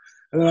do.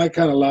 And then I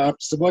kind of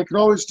lapsed them. I can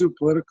always do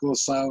political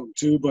asylum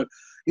too, but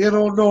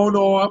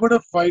no, I'm going to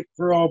fight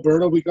for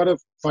Alberta. We got to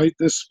fight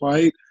this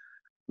fight.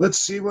 Let's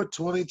see what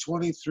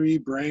 2023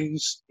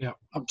 brings. Yeah.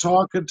 I'm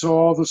talking to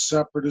all the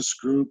separatist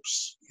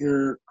groups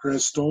here,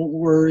 Chris. Don't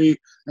worry,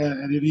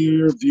 and any of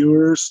your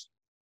viewers.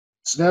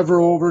 It's never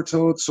over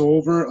till it's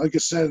over. Like I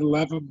said,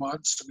 11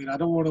 months. I mean, I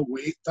don't want to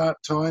wait that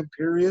time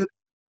period,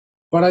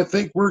 but I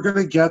think we're going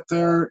to get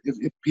there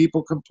if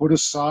people can put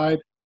aside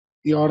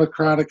the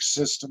autocratic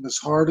system, as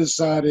hard as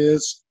that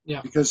is,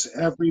 Yeah. because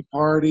every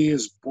party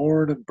is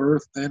born and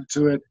birthed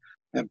into it,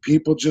 and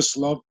people just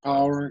love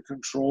power and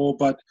control.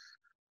 But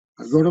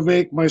I'm going to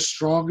make my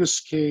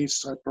strongest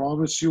case, I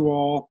promise you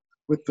all,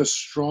 with the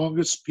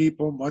strongest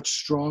people, much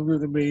stronger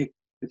than me.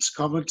 It's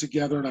coming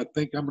together, and I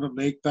think I'm going to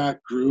make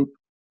that group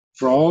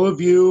for all of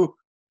you.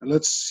 And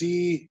let's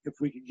see if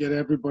we can get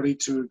everybody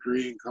to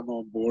agree and come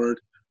on board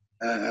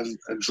and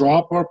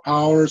drop our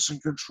powers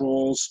and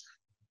controls.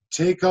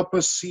 Take up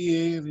a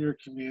CA in your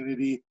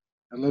community,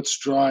 and let's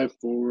drive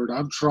forward.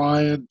 I'm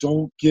trying.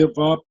 Don't give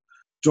up.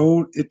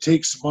 It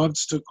takes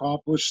months to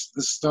accomplish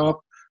this stuff.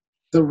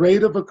 The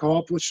rate of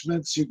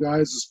accomplishments, you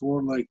guys, is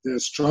going like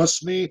this.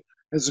 Trust me,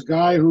 as a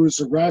guy who was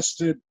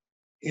arrested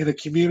in a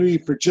community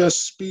for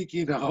just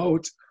speaking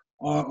out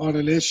on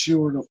an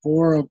issue in a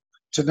forum,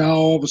 to now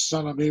all of a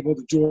sudden I'm able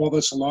to do all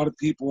this. A lot of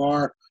people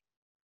are.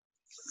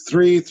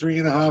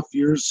 3.5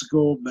 years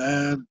ago,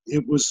 man,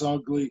 it was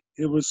ugly.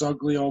 It was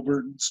ugly,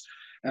 Albertans.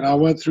 And I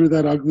went through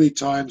that ugly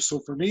time. So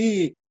for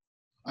me,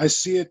 I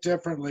see it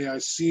differently. I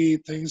see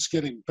things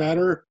getting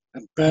better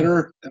and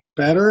better and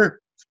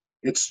better.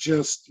 It's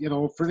just,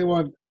 for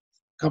anyone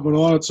coming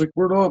on, it's like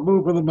we're not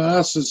moving the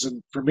masses.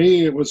 And for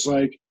me, it was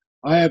like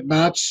I had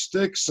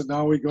matchsticks and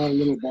now we got a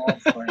little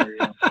bonfire.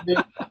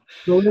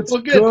 So it's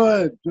Well,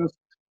 good. Just,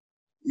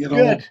 good.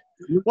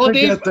 we're Well, going to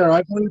Dave, get there.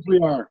 I believe we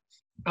are.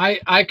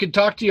 I could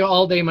talk to you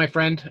all day, my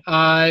friend.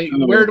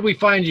 Where do we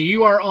find you?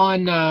 You are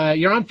on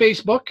you're on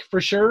Facebook for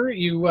sure.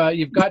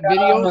 You've got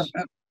videos.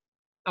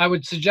 I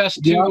would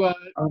suggest to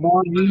I'm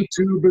on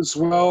YouTube as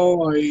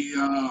well.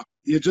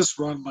 You just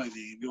run my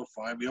name, you'll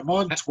find me. I'm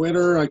on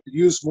Twitter. I could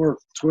use more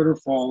Twitter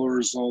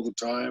followers all the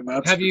time.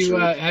 That's have for you sure.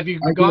 have you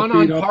gone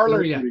on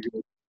Parler yet?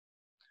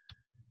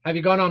 Have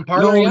you gone on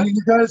Parler yet?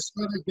 You guys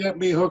gotta get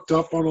me hooked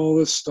up on all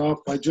this stuff.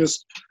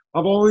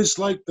 I've always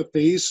liked the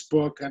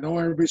Facebook. I know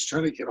everybody's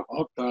trying to get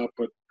off that,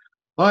 but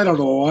I don't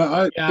know.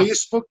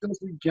 Facebook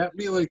doesn't get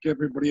me like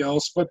everybody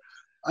else, but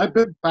I've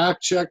been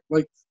fact checked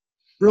like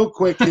real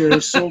quick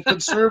here. So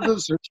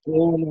conservatives are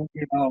trolling,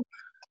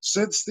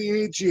 since the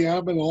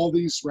AGM and all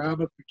these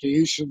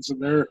ramifications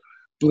and their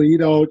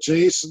bleed out.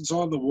 Jason's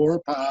on the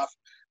warpath,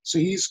 so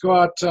he's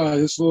got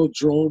his little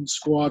drone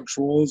squad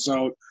trolls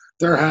out.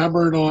 They're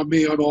hammering on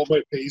me on all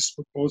my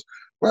Facebook posts.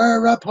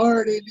 We're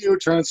reporting you,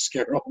 trying to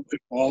scare all my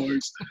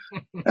followers.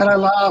 And I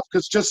laugh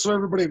because just so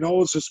everybody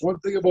knows, there's one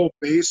thing about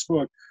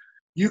Facebook.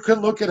 You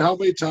can look at how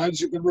many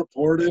times you've been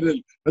reported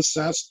and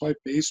assessed by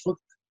Facebook.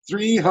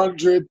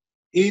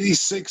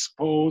 386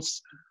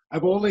 posts.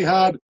 I've only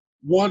had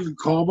one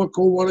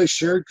comical one I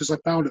shared because I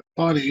found it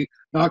funny,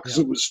 not because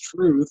it was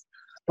truth.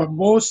 But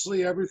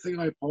mostly everything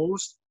I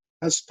post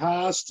has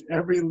passed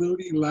every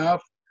loony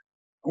left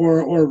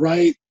or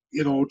right,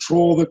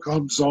 troll that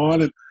comes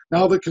on. And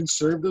now the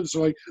conservatives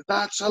are like,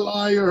 that's a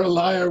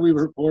liar, we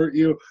report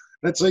you.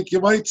 And it's like, you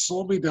might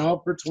slow me down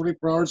for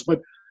 24 hours, but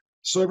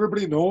so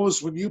everybody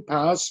knows when you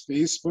pass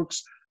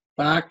Facebook's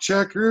fact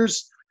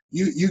checkers,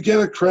 you get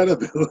a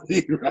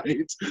credibility,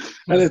 right?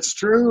 And it's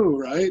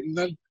true, right? And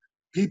then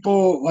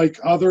people like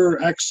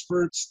other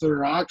experts that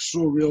are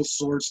actual real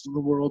sourced in the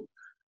world,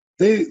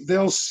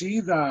 they'll see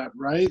that,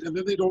 right? And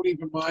then they don't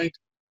even mind,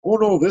 oh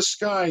no, this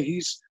guy,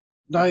 he's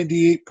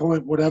 98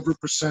 point whatever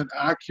percent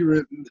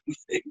accurate in the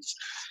things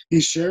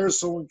he shares.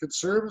 So when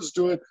conservatives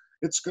do it,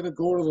 it's going to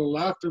go to the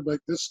left. They're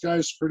like, this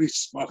guy's pretty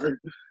smart.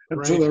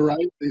 And to the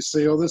right, they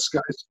say, oh, this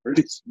guy's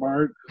pretty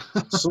smart.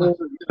 So,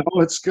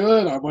 it's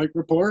good. I might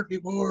report you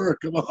more.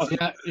 Come on.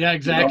 Yeah,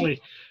 exactly.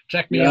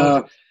 Check me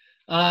out.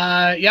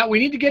 We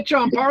need to get you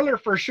on Parler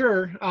for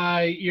sure.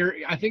 I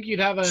think you'd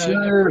have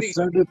Sure,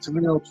 send it to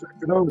me. I'll check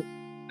it out.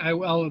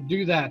 I'll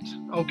do that.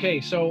 Okay,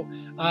 so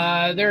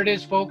there it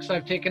is, folks.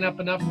 I've taken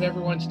up enough of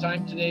everyone's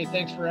time today.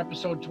 Thanks for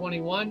episode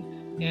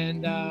 21,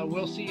 and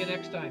we'll see you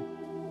next time.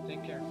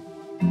 Take care.